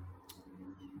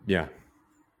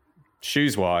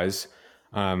shoes wise,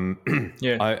 so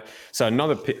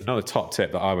another top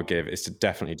tip that I would give is to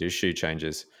definitely do shoe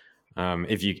changes.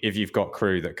 If you've got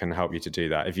crew that can help you to do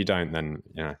that. If you don't, then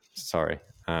sorry,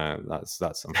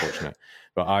 that's unfortunate.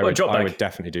 But I would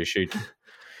definitely do shoe.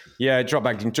 Yeah, drop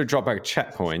back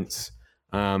checkpoints,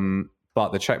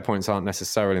 but the checkpoints aren't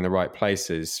necessarily in the right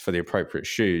places for the appropriate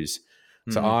shoes.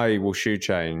 So I will shoe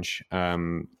change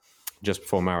just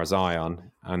before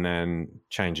Marazion and then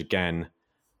change again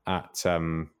at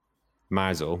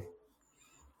Mosul.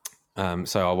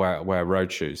 So I'll wear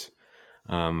road shoes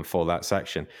for that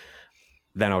section.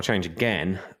 Then I'll change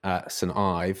again at St.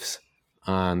 Ives,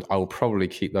 and I will probably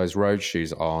keep those road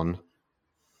shoes on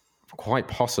quite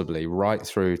possibly right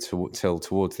through till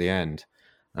towards the end,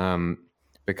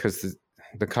 because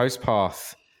the coast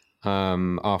path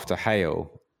after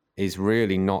hail is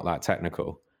really not that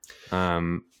technical,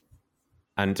 and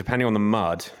depending on the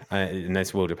mud, and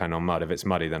this will depend on mud. If it's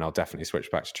muddy, then I'll definitely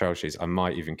switch back to trail shoes. I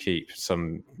might even keep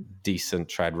some decent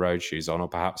tread road shoes on, or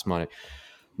perhaps my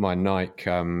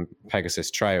Nike Pegasus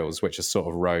Trails, which is sort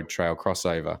of road trail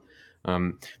crossover.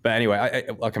 But anyway,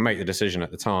 I can make the decision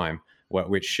at the time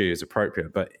which shoe is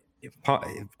appropriate. But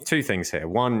two things here.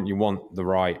 One, you want the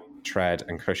right tread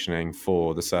and cushioning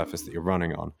for the surface that you're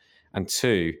running on. And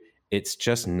two, it's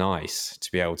just nice to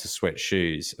be able to switch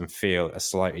shoes and feel a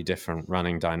slightly different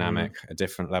running dynamic, a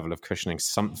different level of cushioning,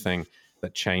 something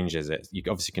that changes it. You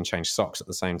obviously can change socks at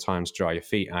the same time to dry your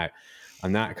feet out.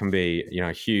 And that can be,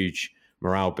 a huge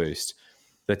morale boost.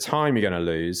 The time you're going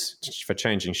to lose for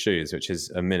changing shoes, which is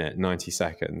a minute, 90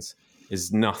 seconds,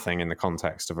 is nothing in the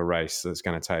context of a race that's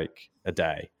going to take a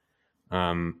day.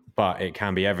 But it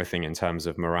can be everything in terms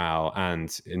of morale.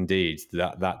 And indeed,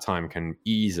 that time can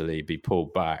easily be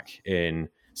pulled back in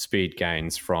speed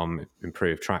gains from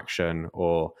improved traction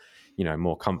or,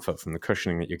 more comfort from the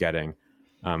cushioning that you're getting,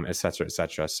 et cetera, et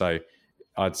cetera. So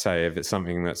I'd say if it's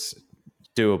something that's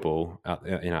doable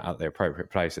at the appropriate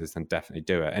places, then definitely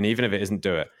do it. And even if it isn't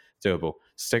doable,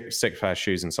 stick a pair of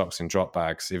shoes and socks in drop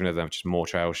bags, even if they're just more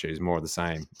trail shoes, more of the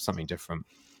same, something different.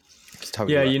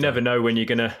 Totally you never know when you're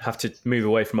going to have to move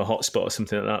away from a hotspot or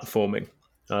something like that forming.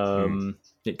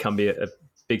 It can be a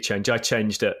big change. I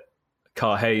changed at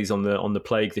Carhays on the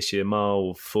Plague this year,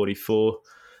 mile 44,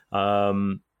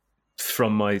 from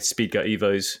my Speedgut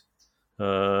Evos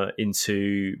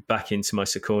back into my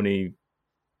Saucony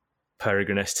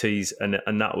Peregrine STs,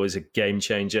 and that was a game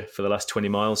changer for the last 20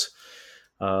 miles.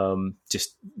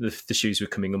 Just the shoes were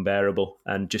becoming unbearable,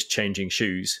 and just changing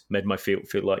shoes made my feet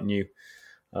feel like new.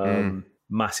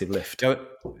 Massive lift.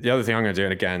 The other thing I'm going to do,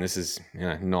 and again, this is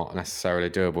not necessarily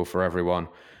doable for everyone,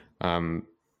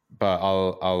 but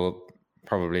I'll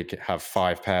probably have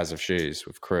 5 pairs of shoes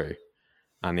with crew,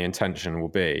 and the intention will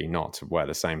be not to wear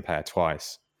the same pair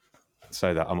twice,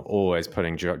 so that I'm always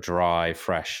putting dry,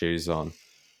 fresh shoes on.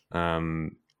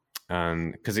 And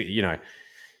because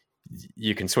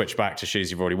you can switch back to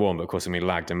shoes you've already worn, but of course it'll be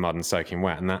lagged in mud and soaking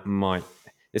wet, and that might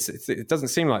it doesn't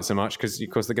seem like so much because of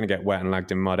course they're going to get wet and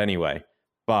lagged in mud anyway.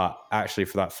 But actually,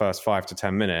 for that first 5 to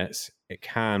 10 minutes, it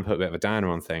can put a bit of a downer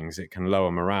on things. It can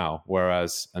lower morale,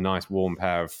 whereas a nice warm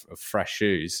pair of fresh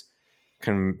shoes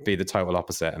can be the total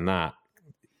opposite. And that,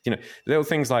 little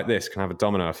things like this can have a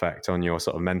domino effect on your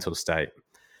sort of mental state.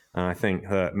 And I think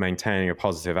that maintaining a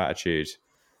positive attitude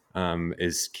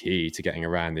is key to getting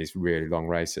around these really long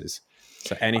races.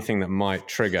 So anything that might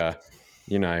trigger,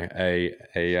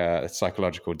 a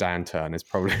psychological downturn is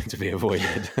probably to be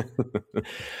avoided.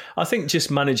 I think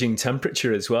just managing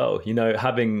temperature as well,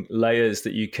 having layers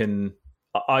that you can,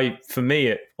 for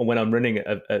me, when I'm running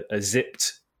a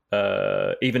zipped,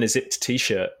 even a zipped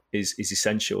t-shirt is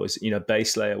essential as,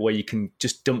 base layer where you can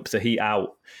just dump the heat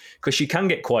out, because you can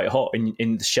get quite hot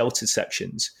in the sheltered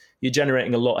sections. You're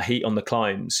generating a lot of heat on the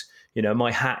climbs.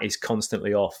 My hat is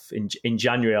constantly off. In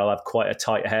January, I'll have quite a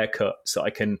tight haircut so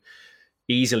I can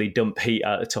easily dump heat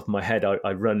out the top of my head.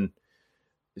 I'm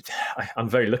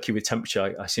very lucky with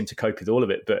temperature. I seem to cope with all of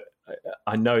it, but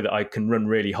I know that I can run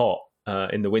really hot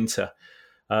in the winter.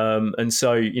 And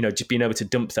so, just being able to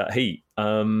dump that heat.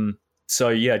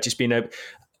 Just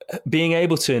being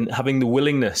able to, and having the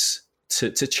willingness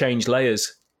to change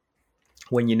layers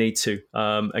when you need to.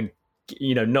 And,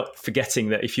 not forgetting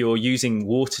that if you're using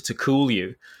water to cool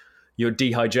you, you're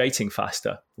dehydrating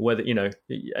faster,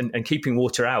 and keeping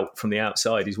water out from the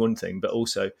outside is one thing, but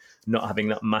also not having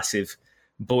that massive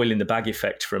boil in the bag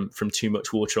effect from too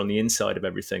much water on the inside of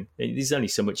everything. There's only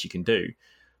so much you can do.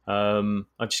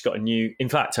 I've just got in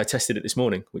fact, I tested it this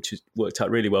morning, which has worked out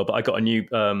really well, but I got a new,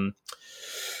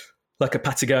 like a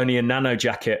Patagonia Nano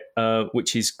jacket,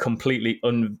 which is completely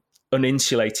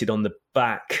uninsulated on the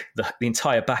back. The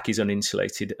entire back is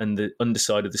uninsulated, and the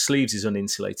underside of the sleeves is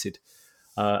uninsulated.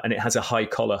 And it has a high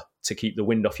collar to keep the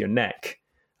wind off your neck.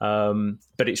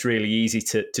 But it's really easy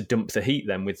to dump the heat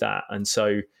then with that. And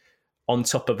so on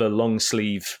top of a long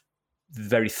sleeve,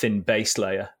 very thin base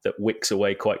layer that wicks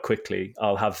away quite quickly,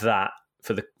 I'll have that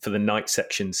for the night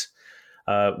sections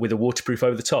with a waterproof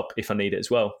over the top if I need it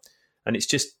as well. And it's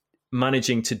just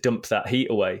managing to dump that heat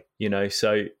away,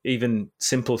 so even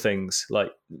simple things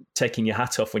like taking your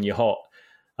hat off when you're hot,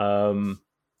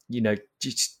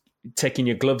 just taking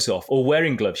your gloves off or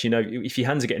wearing gloves. If your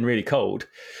hands are getting really cold,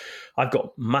 I've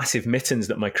got massive mittens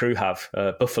that my crew have,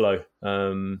 Buffalo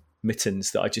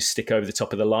mittens that I just stick over the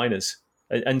top of the liners.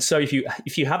 And so if you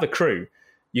have a crew,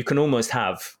 you can almost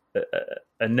have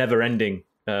a never-ending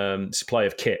supply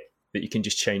of kit that you can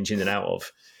just change in and out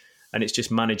of. And it's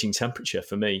just managing temperature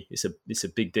for me. It's a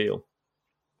big deal.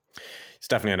 It's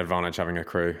definitely an advantage having a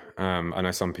crew. I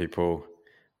know some people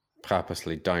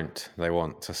purposely don't. They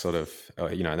want to sort of,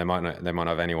 they might not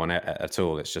have anyone at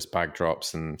all. It's just bag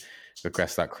drops, and I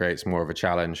guess that creates more of a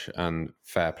challenge, and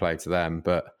fair play to them.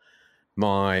 But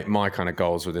my kind of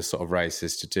goals with this sort of race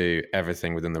is to do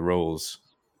everything within the rules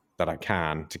that I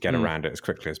can to get around it as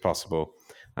quickly as possible.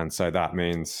 And so that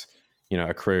means,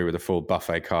 a crew with a full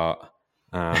buffet cart,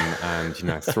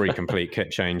 and 3 complete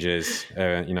kit changes,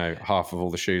 half of all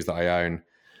the shoes that I own,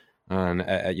 and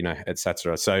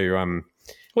etc. So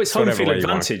it's home field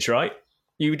advantage, right?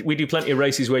 We do plenty of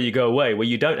races where you go away where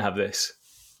you don't have this.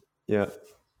 Yeah.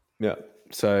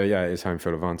 So it's home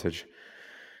field advantage.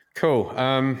 Cool.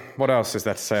 What else is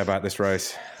there to say about this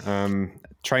race?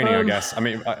 Training, I guess. I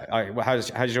mean,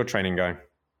 how's your training going?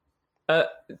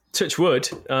 Touch wood.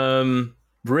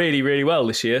 Really, really well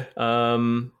this year.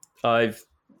 I've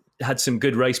had some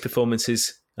good race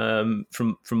performances from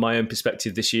my own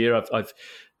perspective this year. I've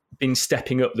been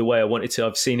stepping up the way I wanted to.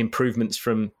 I've seen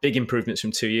big improvements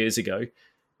from 2 years ago.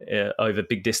 over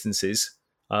big distances.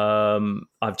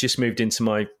 I've just moved into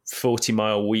my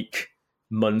 40-mile week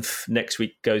month. Next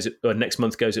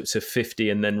month goes up to 50,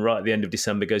 and then right at the end of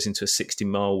December goes into a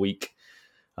 60-mile week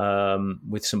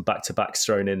with some back-to-backs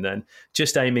thrown in. Then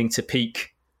just aiming to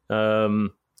peak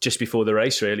just before the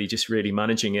race, really, just really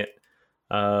managing it.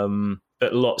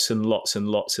 But lots and lots and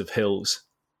lots of hills.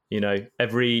 I'm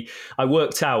really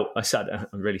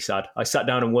sad. I sat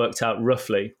down and worked out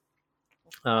roughly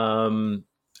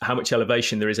how much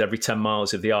elevation there is every 10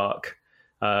 miles of the arc,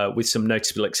 with some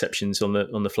noticeable exceptions on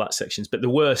the flat sections. But the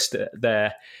worst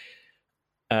there,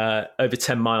 over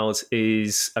 10 miles,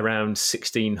 is around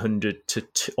 1,600 to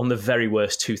on the very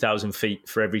worst, 2,000 feet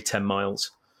for every 10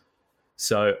 miles.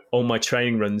 So all my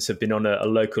training runs have been on a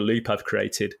local loop I've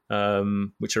created,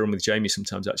 which I run with Jamie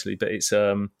sometimes, actually. But it's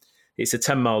a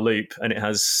 10-mile loop, and it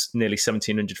has nearly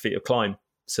 1,700 feet of climb.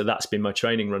 So that's been my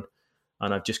training run.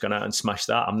 And I've just gone out and smashed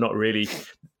that. I'm not really...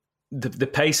 The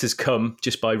pace has come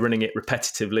just by running it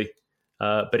repetitively,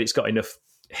 but it's got enough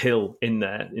hill in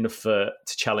there, enough to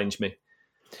challenge me.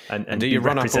 And do you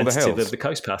run up all the hills? Of the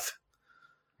coast path.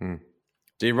 Do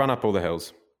you run up all the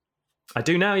hills? I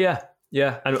do now, yeah.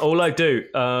 Yeah, and all I do,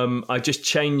 I just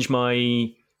change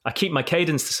I keep my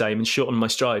cadence the same and shorten my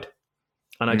stride.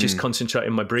 And I just concentrate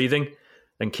on my breathing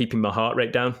and keeping my heart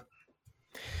rate down.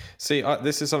 See,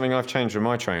 this is something I've changed with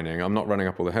my training. I'm not running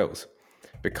up all the hills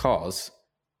because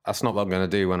that's not what I'm going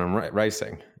to do when I'm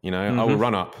racing. I will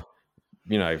run up,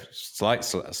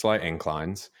 slight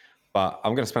inclines, but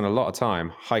I'm going to spend a lot of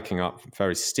time hiking up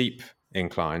very steep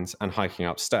inclines and hiking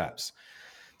up steps.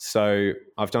 So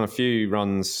I've done a few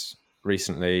runs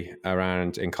recently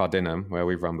around in Cardinham, where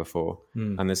we've run before,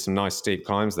 and there's some nice steep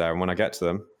climbs there. And when I get to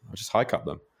them, I just hike up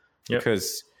them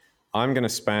because I'm going to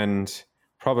spend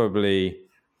probably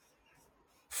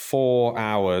 4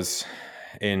 hours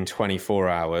in 24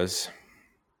 hours,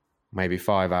 maybe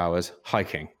 5 hours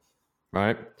hiking,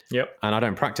 right? Yep. And I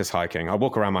don't practice hiking. I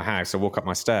walk around my house, I walk up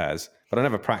my stairs, but I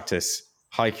never practice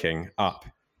hiking up,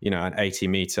 an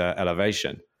 80-meter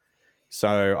elevation.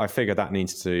 So I figured that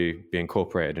needs to be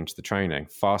incorporated into the training,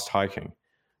 fast hiking,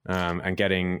 and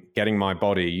getting my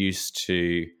body used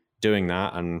to doing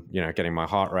that, and getting my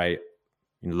heart rate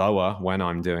lower when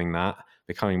I'm doing that,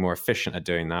 becoming more efficient at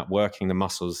doing that, working the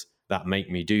muscles that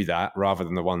make me do that rather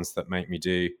than the ones that make me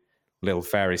do little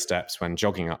fairy steps when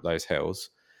jogging up those hills.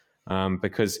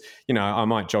 Because I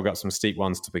might jog up some steep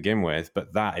ones to begin with,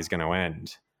 but that is going to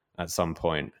end at some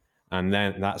point, and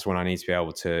then that's when I need to be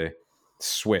able to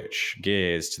switch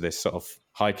gears to this sort of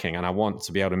hiking, and I want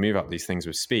to be able to move up these things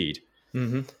with speed.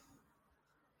 Mm-hmm.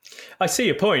 I see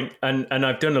your point, and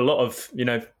I've done a lot of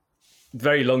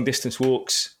very long distance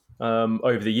walks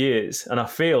over the years, and I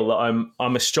feel that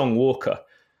I'm a strong walker,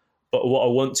 but what I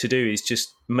want to do is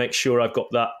just make sure I've got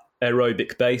that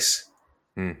aerobic base,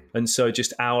 and so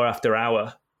just hour after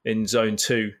hour in zone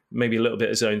 2, maybe a little bit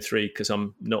of zone 3, because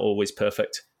I'm not always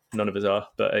perfect. None of us are,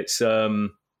 but it's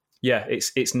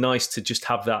it's nice to just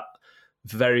have that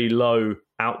very low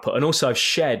output. And also I've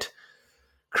shed,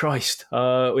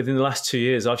 within the last 2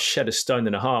 years, I've shed 1.5 stone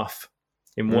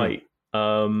in weight.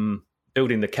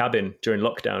 Building the cabin during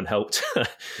lockdown helped.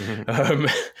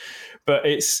 But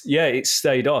it's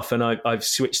stayed off, and I've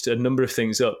switched a number of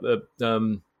things up.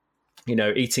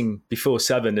 Eating before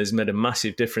 7 has made a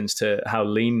massive difference to how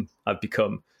lean I've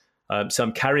become. So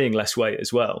I'm carrying less weight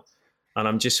as well. And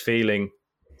I'm just feeling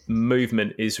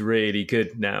movement is really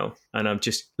good now. And I'm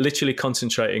just literally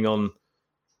concentrating on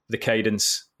the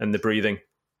cadence and the breathing,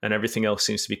 and everything else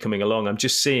seems to be coming along. I'm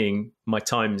just seeing my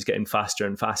times getting faster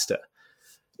and faster.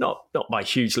 Not by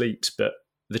huge leaps, but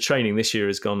the training this year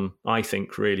has gone, I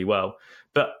think, really well.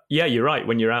 But yeah, you're right.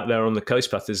 When you're out there on the coast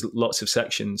path, there's lots of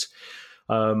sections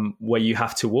where you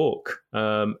have to walk.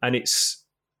 And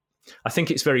I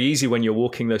think it's very easy when you're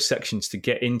walking those sections to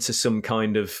get into some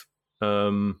kind of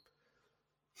a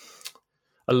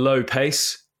low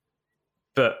pace,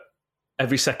 but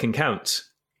every second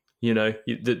counts.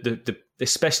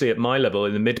 Especially at my level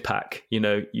in the mid pack. I'm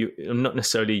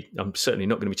certainly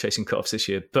not going to be chasing cutoffs this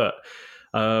year, but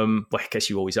I guess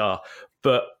you always are.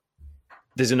 But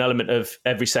there's an element of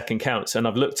every second counts, and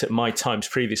I've looked at my times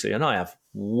previously, and I have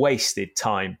wasted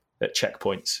time at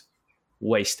checkpoints.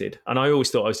 Wasted. And I always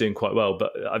thought I was doing quite well,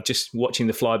 but I'm just watching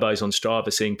the flybys on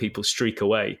Strava, seeing people streak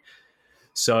away.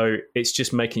 So it's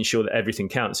just making sure that everything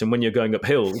counts. And when you're going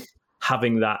uphill,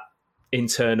 having that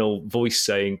internal voice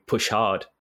saying, push hard.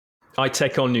 I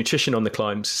take on nutrition on the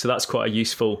climbs. So that's quite a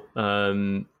useful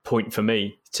point for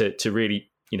me to really,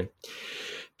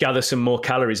 gather some more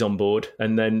calories on board,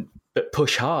 and then but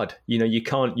push hard. You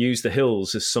can't use the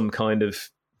hills as some kind of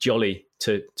jolly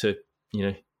to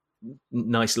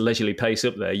nice leisurely pace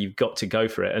up there, you've got to go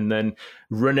for it and then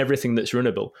run everything that's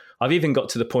runnable. I've even got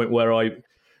to the point where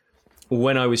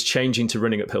when I was changing to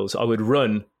running up hills, I would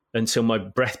run until my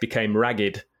breath became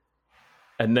ragged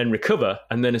and then recover.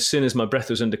 And then as soon as my breath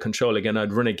was under control again,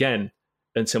 I'd run again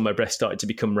until my breath started to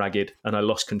become ragged and I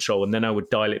lost control. And then I would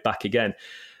dial it back again.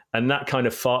 And that kind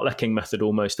of fartlecking method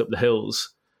almost up the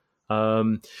hills,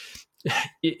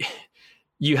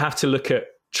 you have to look at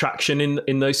traction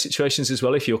in those situations as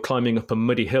well. If you're climbing up a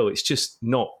muddy hill, it's just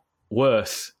not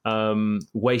worth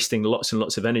wasting lots and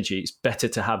lots of energy. It's better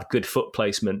to have good foot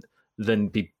placement than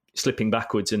be slipping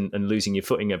backwards and losing your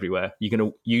footing everywhere. You're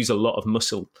going to use a lot of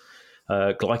muscle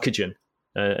glycogen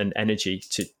and energy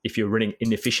if you're running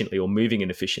inefficiently or moving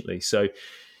inefficiently. So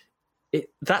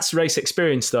that's race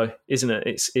experience though, isn't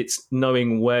it? It's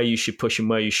knowing where you should push and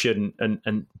where you shouldn't,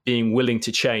 and being willing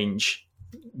to change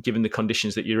given the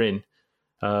conditions that you're in.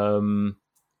 And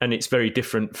it's very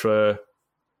different for,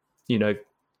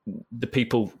 the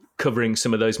people covering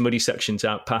some of those muddy sections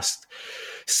out past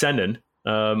Sennen,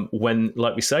 when,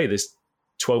 like we say, there's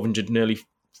 1,200 nearly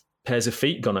pairs of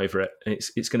feet gone over it.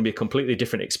 It's going to be a completely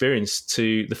different experience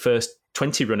to the first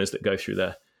 20 runners that go through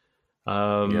there.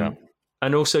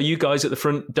 And also you guys at the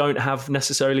front don't have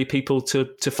necessarily people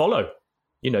to follow.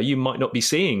 You might not be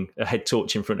seeing a head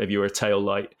torch in front of you or a tail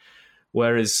light.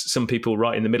 Whereas some people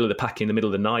right in the middle of the pack, in the middle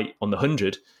of the night on the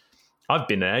 100, I've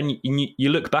been there and you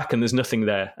look back and there's nothing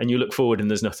there, and you look forward and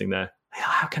there's nothing there.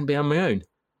 How can I be on my own?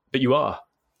 But you are,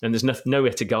 and there's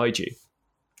nowhere to guide you.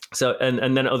 So, and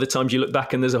then at other times you look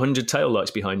back and there's 100 tail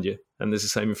lights behind you and there's the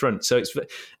same in front. So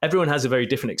everyone has a very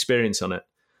different experience on it.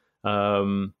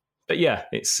 But yeah,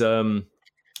 it's,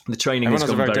 the training everyone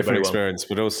has a very very, different very experience,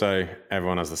 but also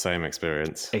everyone has the same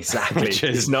experience. Exactly. Which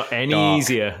is it's not any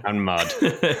easier. And mud.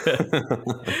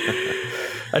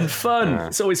 And fun.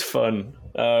 It's always fun.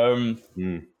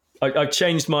 I've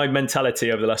changed my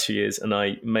mentality over the last few years, and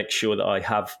I make sure that I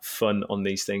have fun on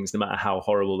these things, no matter how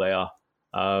horrible they are.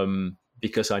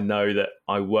 Because I know that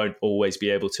I won't always be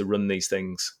able to run these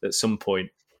things. At some point,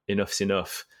 enough's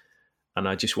enough. And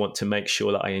I just want to make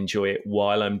sure that I enjoy it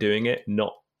while I'm doing it,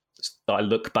 not that I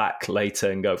look back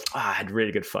later and go, I had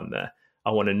really good fun there.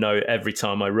 I want to know every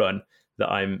time I run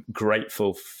that I'm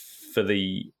grateful for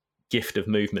the gift of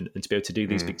movement and to be able to do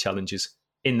these big challenges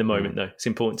in the moment, though. It's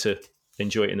important to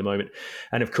enjoy it in the moment.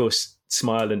 And of course,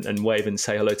 smile and wave and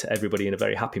say hello to everybody in a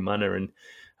very happy manner, and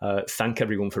thank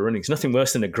everyone for running. It's nothing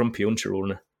worse than a grumpy ultra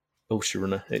runner.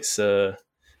 It's,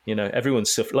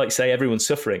 everyone's suffering. Like you say, everyone's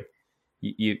suffering.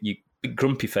 You big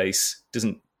grumpy face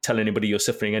doesn't tell anybody you're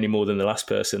suffering any more than the last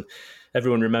person.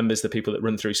 Everyone remembers the people that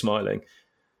run through smiling.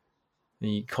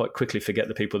 And you quite quickly forget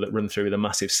the people that run through with a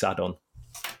massive sad on.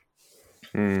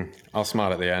 I'll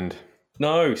smile at the end.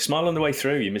 No, smile on the way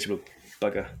through, you miserable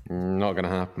bugger. Not going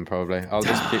to happen, probably. I'll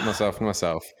just keep myself to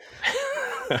myself.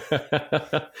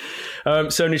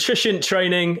 So nutrition,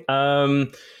 training,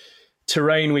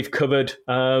 terrain we've covered.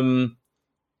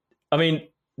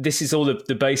 This is all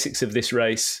the basics of this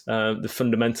race, the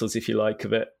fundamentals, if you like,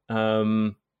 of it.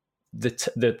 I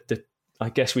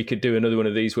guess we could do another one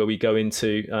of these where we go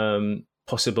into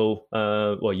possible.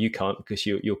 Well, you can't because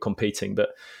you're competing, but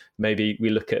maybe we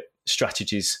look at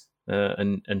strategies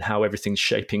and how everything's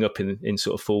shaping up in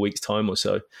sort of 4 weeks' time or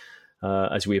so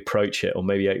as we approach it, or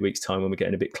maybe 8 weeks' time when we're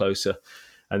getting a bit closer,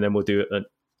 and then we'll do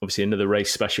obviously another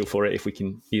race special for it if we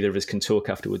can. Either of us can talk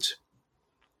afterwards.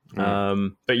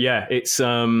 But yeah, it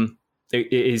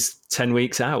is 10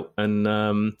 weeks out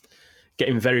and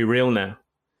getting very real now.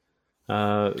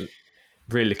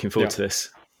 Really looking forward to this.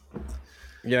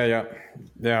 Yeah.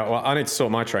 Well, I need to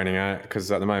sort my training out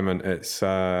because at the moment it's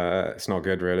not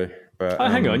good really. But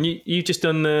hang on, you've just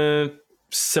done 80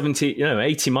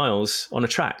 miles on a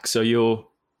track, so you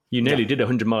nearly did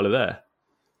 100 mile of there.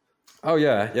 Oh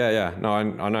yeah. No,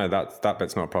 I know that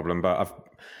bit's not a problem, but I've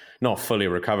not fully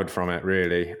recovered from it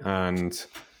really, and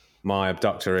my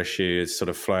abductor issue is sort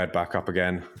of flared back up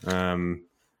again.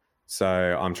 So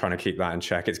I'm trying to keep that in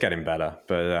check. It's getting better,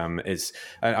 but I'm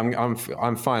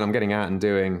fine. I'm getting out and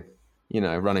doing,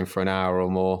 running for an hour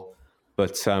or more,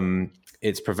 but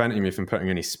it's preventing me from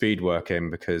putting any speed work in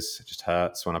because it just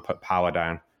hurts when I put power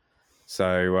down.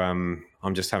 So I'm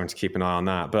just having to keep an eye on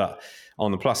that. But on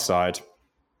the plus side,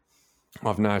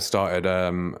 I've now started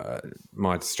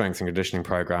my strength and conditioning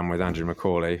program with Andrew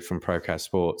McCauley from ProCare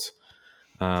Sports.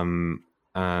 And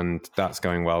that's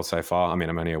going well so far. I mean,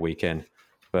 I'm only a week in,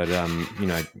 but,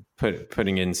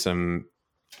 putting in some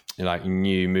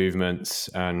new movements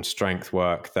and strength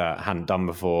work that I hadn't done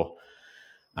before.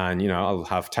 And, I'll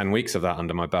have 10 weeks of that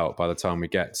under my belt by the time we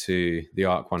get to the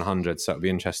ARC 100. So it'll be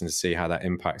interesting to see how that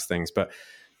impacts things. But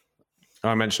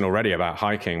I mentioned already about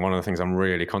hiking. One of the things I'm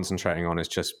really concentrating on is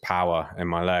just power in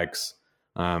my legs,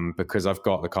 because I've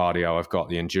got the cardio, I've got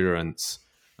the endurance,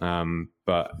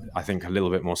 but I think a little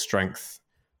bit more strength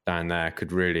down there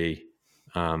could really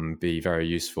be very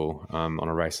useful on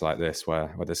a race like this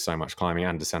where there's so much climbing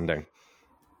and descending.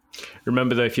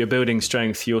 Remember, though, if you're building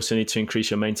strength, you also need to increase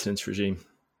your maintenance regime.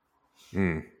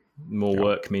 More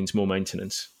work means more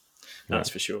maintenance. That's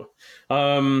for sure.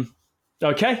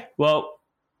 Okay, well,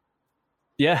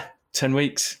 10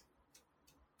 weeks.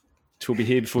 We'll be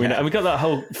here before we know. And we got that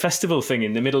whole festival thing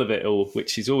in the middle of it all,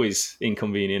 which is always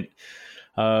inconvenient.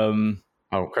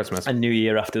 Christmas. And New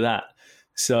Year after that.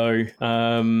 So,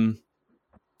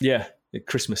 the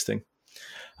Christmas thing.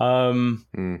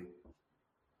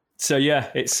 So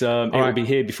it's it will be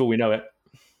here before we know it.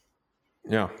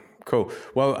 Yeah, cool.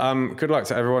 Well, good luck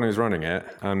to everyone who's running it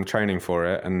and training for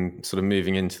it and sort of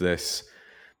moving into this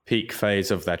peak phase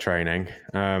of their training.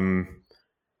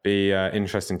 Be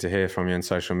interesting to hear from you on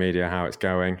social media how it's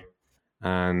going,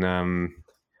 and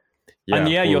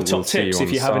your top tips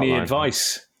if you have any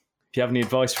advice. If you have any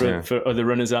advice for other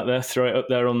runners out there, throw it up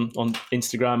there on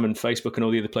Instagram and Facebook and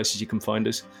all the other places you can find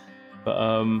us.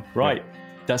 But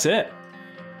that's it.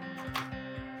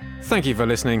 Thank you for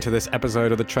listening to this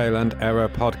episode of the Trail and Error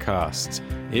podcast.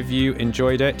 If you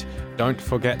enjoyed it, don't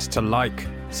forget to like,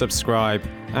 subscribe,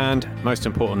 and most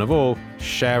important of all,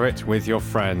 share it with your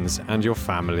friends and your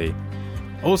family.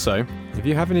 Also, if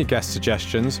you have any guest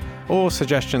suggestions or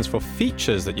suggestions for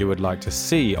features that you would like to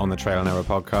see on the Trail and Error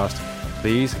podcast,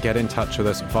 please get in touch with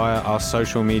us via our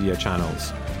social media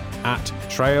channels at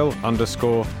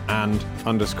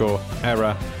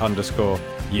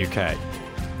trail_and_error_UK.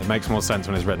 It makes more sense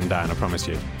when it's written down, I promise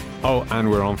you. Oh,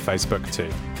 and we're on Facebook too.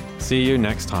 See you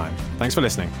next time. Thanks for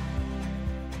listening.